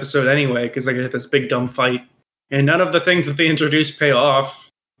last episode anyway, because they get this big dumb fight, and none of the things that they introduced pay off.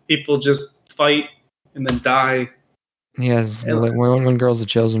 People just fight and then die. Yes, one girl's the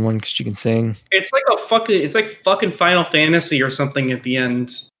chosen one because she can sing. It's like fucking Final Fantasy or something at the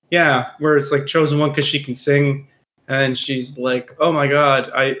end. Yeah, where it's like chosen one because she can sing, and she's like, "Oh my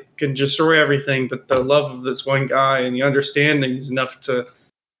god, I can destroy everything, but the love of this one guy and the understanding is enough to."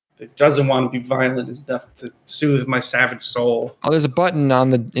 That doesn't want to be violent is enough to soothe my savage soul. Oh, there's a button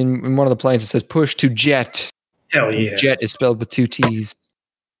on in one of the planes that says "push to jet." Hell yeah! And jet is spelled with 2 T's.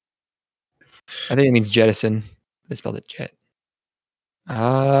 I think it means jettison. They spelled it jet.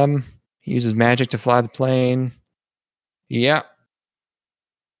 He uses magic to fly the plane. Yeah.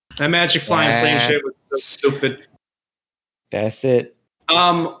 That magic flying plane shit was so stupid. That's it.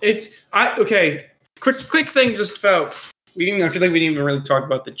 Okay. Quick thing just about. I feel like we didn't even really talk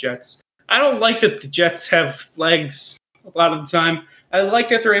about the jets. I don't like that the jets have legs a lot of the time. I like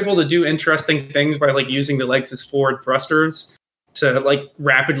that they're able to do interesting things by like using the legs as forward thrusters to like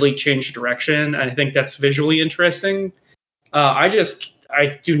rapidly change direction. I think that's visually interesting. I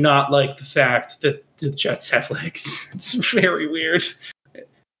do not like the fact that the jets have legs. It's very weird.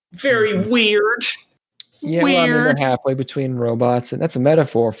 Very weird. Yeah, well, I mean, they're halfway between robots, and that's a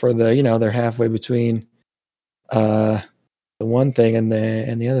metaphor for they're halfway between the one thing and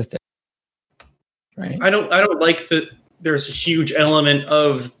the other thing, right? I don't like that there's a huge element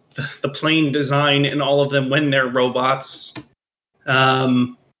of the plane design in all of them when they're robots.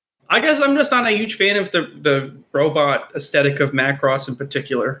 I guess I'm just not a huge fan of the robot aesthetic of Macross in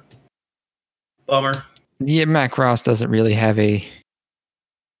particular. Bummer. Yeah, Macross doesn't really have a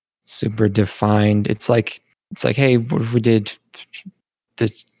super defined. It's like, hey, what if we did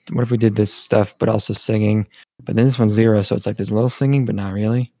this? What if we did this stuff, but also singing? But then this one's 0, so it's like there's a little singing, but not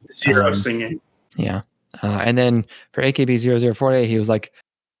really. 0 singing. Yeah. And then for AKB 0048, he was like,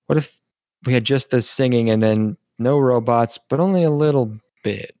 what if we had just this singing and then no robots, but only a little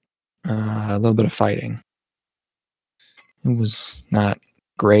bit of fighting? It was not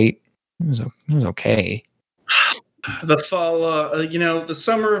great. It was okay. The fall, the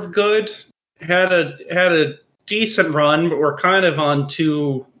Summer of Good had a decent run, but we're kind of on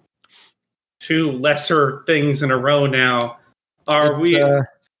two lesser things in a row now.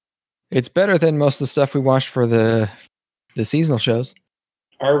 It's better than most of the stuff we watched for the seasonal shows.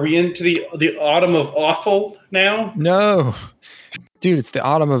 Are we into the autumn of awful now? No, dude, it's the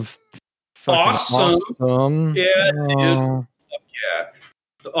autumn of awesome. Yeah, dude. Yeah,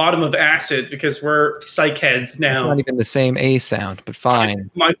 the autumn of acid, because we're psych heads now. It's not even the same A sound, but fine.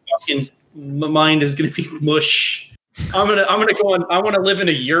 My mind is gonna be mush. I'm gonna go on. I want to live in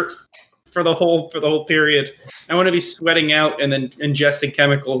a yurt for the whole period. I want to be sweating out and then ingesting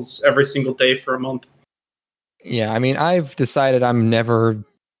chemicals every single day for a month. Yeah, I mean, I've decided I'm never.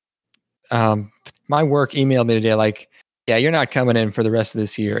 My work emailed me today, like, yeah, you're not coming in for the rest of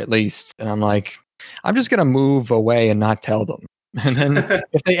this year, at least. And I'm like, I'm just gonna move away and not tell them. And then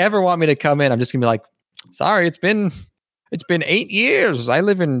if they ever want me to come in, I'm just gonna be like, Sorry, it's been 8 years. I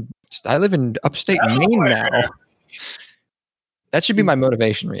live in upstate Maine now. That should be my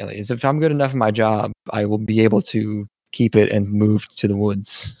motivation, really, is if I'm good enough in my job, I will be able to keep it and move to the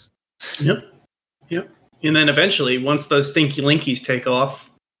woods. Yep. And then eventually, once those stinky linkies take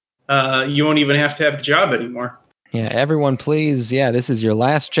off, you won't even have to have the job anymore. Yeah, everyone, please. Yeah, this is your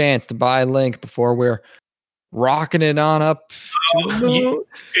last chance to buy Link before we're rocking it on up to the moon.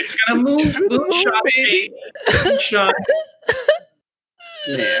 It's gonna move. Moonshot, baby. Moonshot.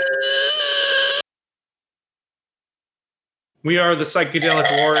 Yeah. We are the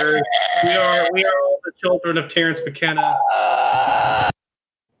psychedelic warriors. We are all the children of Terrence McKenna.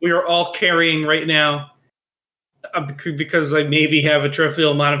 We are all carrying right now, because I maybe have a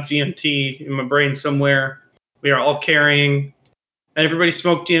trivial amount of DMT in my brain somewhere. We are all carrying. Everybody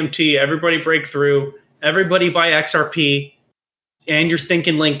smoke DMT. Everybody break through. Everybody buy XRP and your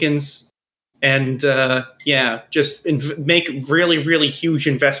stinking Lincolns. And just make really, really huge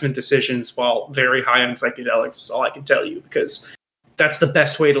investment decisions while very high on psychedelics is all I can tell you, because that's the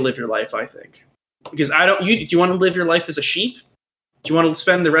best way to live your life, I think. Because do you want to live your life as a sheep? Do you want to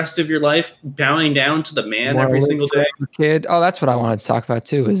spend the rest of your life bowing down to the man every single day? Kid. Oh, that's what I wanted to talk about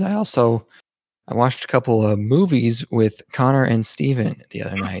too. Is I watched a couple of movies with Connor and Steven the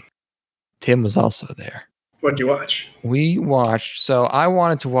other night. Tim was also there. What did you watch? We watched. So I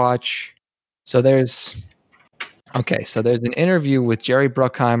wanted to watch. So there's an interview with Jerry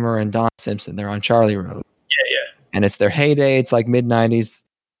Bruckheimer and Don Simpson. They're on Charlie Road. Yeah. And it's their heyday. It's like mid-90s.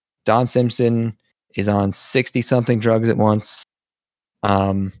 Don Simpson is on 60-something drugs at once.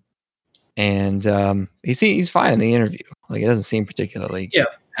 He's fine in the interview. Like, it doesn't seem particularly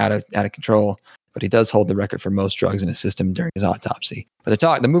out of control, but he does hold the record for most drugs in his system during his autopsy. But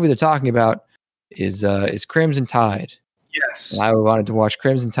the movie they're talking about is Crimson Tide. Yes. And I wanted to watch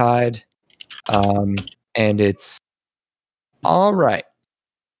Crimson Tide. And it's all right.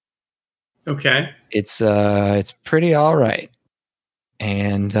 Okay. It's pretty all right.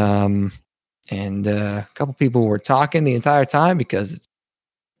 And a couple people were talking the entire time because it's,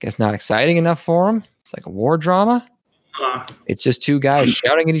 I guess, not exciting enough for them. It's like a war drama. It's just two guys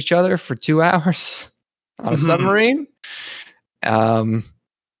shouting at each other for 2 hours on a submarine. But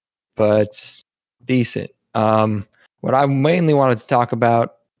decent. What I mainly wanted to talk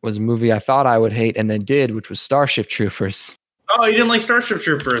about was a movie I thought I would hate and then did, which was Starship Troopers. Oh, you didn't like Starship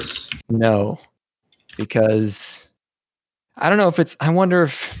Troopers? No, because I don't know if it's. I wonder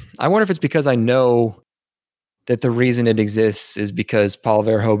if it's because I know that the reason it exists is because Paul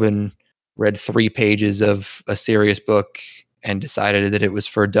Verhoeven read 3 pages of a serious book and decided that it was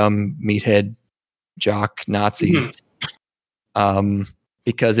for dumb meathead jock Nazis.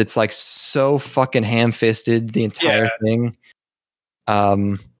 Because it's like so fucking ham-fisted, the entire thing.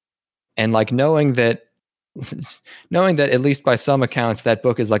 And like knowing that at least by some accounts, that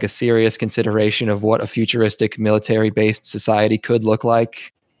book is like a serious consideration of what a futuristic military-based society could look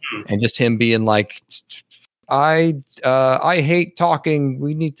like. And just him being like, I hate talking.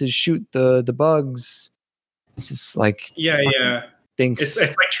 We need to shoot the bugs. It's just like, It's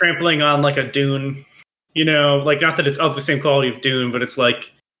like trampling on like a dune, like, not that it's of the same quality of Dune, but it's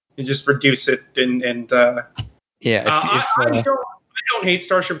like you just reduce it I don't hate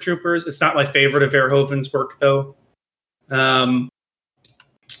Starship Troopers. It's not my favorite of Verhoeven's work, though. I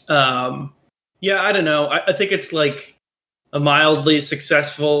don't know. I think it's like a mildly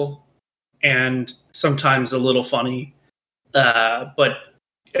successful and sometimes a little funny, but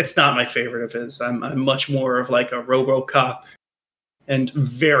it's not my favorite of his. I'm much more of like a RoboCop and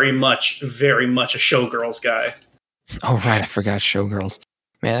very much a Showgirls guy. Oh, right. I forgot Showgirls.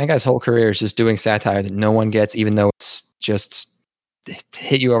 Man, that guy's whole career is just doing satire that no one gets, even though it's just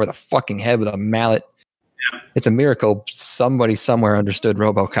hit you over the fucking head with a mallet. Yeah. It's a miracle somebody somewhere understood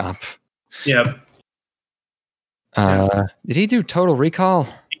RoboCop. Yep. Did he do Total Recall?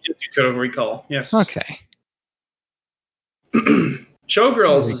 He did do Total Recall, yes. Okay.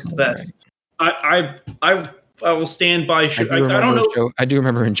 Showgirls is the best. Right. I will stand by. I do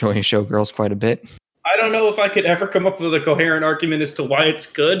remember enjoying Showgirls quite a bit. I don't know if I could ever come up with a coherent argument as to why it's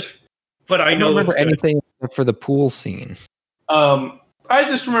good, but I know don't remember it's good. Anything except for the pool scene. I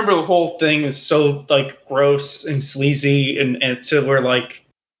just remember the whole thing is so like gross and sleazy, and to where like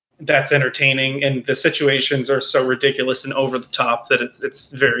that's entertaining, and the situations are so ridiculous and over the top that it's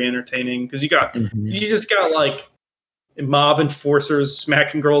very entertaining, because you just got like mob enforcers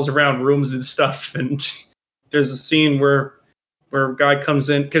smacking girls around rooms and stuff, and there's a scene where a guy comes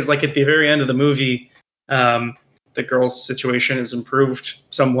in, because like at the very end of the movie, the girl's situation is improved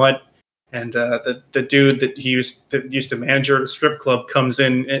somewhat, and the dude that used to manage her at a strip club comes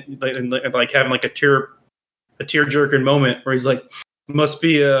in and like having like a tear-jerking moment where he's like, must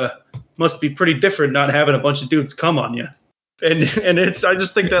be pretty different not having a bunch of dudes come on you. And I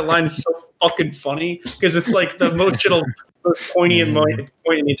just think that line is so fucking funny because it's like the emotional, most poignant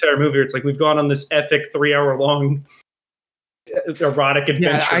point in the entire movie. It's like we've gone on this epic 3-hour-long erotic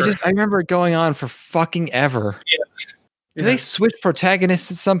adventure. Yeah, I remember it going on for fucking ever. Yeah. Do they switch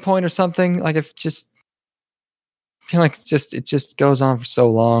protagonists at some point or something? Like I feel like it just goes on for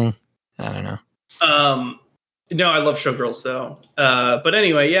so long. I don't know. No, I love Showgirls though. But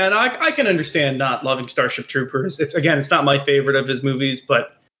anyway, yeah, and I can understand not loving Starship Troopers. It's not my favorite of his movies,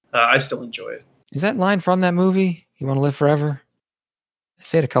 but I still enjoy it. Is that line from that movie? You Want to Live Forever? I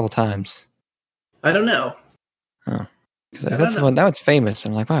say it a couple times. I don't know. Oh, because that's the one that one's famous.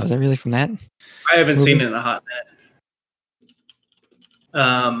 I'm like, wow, is that really from that? I haven't seen it in a hot minute.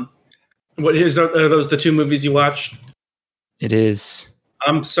 Are those the two movies you watched? It is.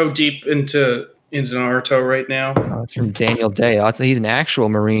 I'm so deep into Naruto right now. Oh, it's from Daniel Day. He's an actual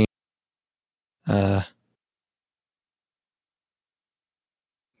Marine. Medal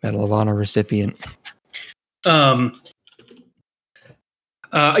of Honor recipient. Either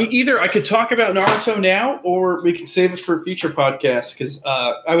I could talk about Naruto now, or we can save it for a future podcast because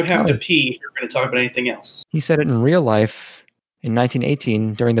I would have to pee if you're going to talk about anything else. He said it in real life in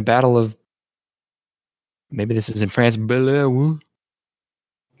 1918 during the Battle of. Maybe this is in France. Below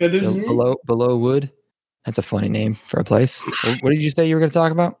Wood. That's a funny name for a place. What did you say you were going to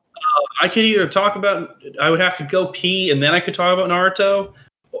talk about? I could either talk about. I would have to go pee, and then I could talk about Naruto,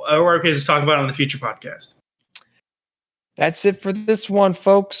 or I could just talk about it on the future podcast. That's it for this one,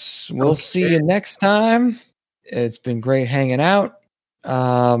 folks. We'll see you next time. It's been great hanging out.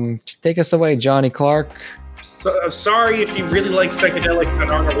 Take us away, Johnny Clark. Sorry if you really like psychedelics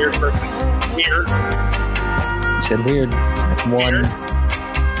and aren't a weird person. Weird. You said weird. That's one.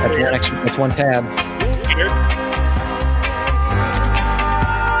 Weird. That's one tab. Weird.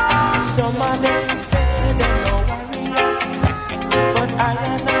 Somebody said they're no warrior, but I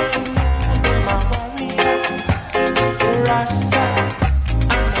am a warrior. Rasta,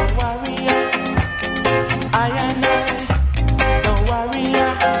 I'm a warrior. I am no warrior.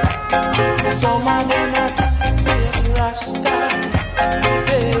 Somebody not face Rasta.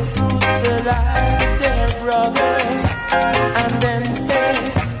 They brutalize their brothers and then say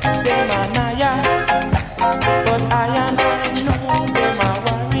they're Manaya. But I am no them a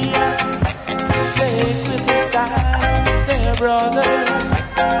warrior. They criticize their brothers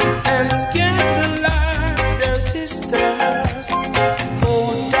and scandalize their sisters.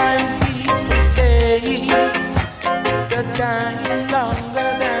 Old time people say the time longer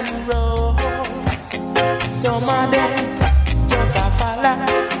than road. Some of them just a follow,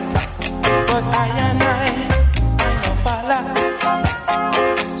 but I no follow.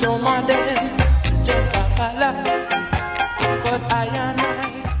 Some of them just a follow, but I no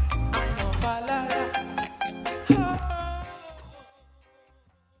follow.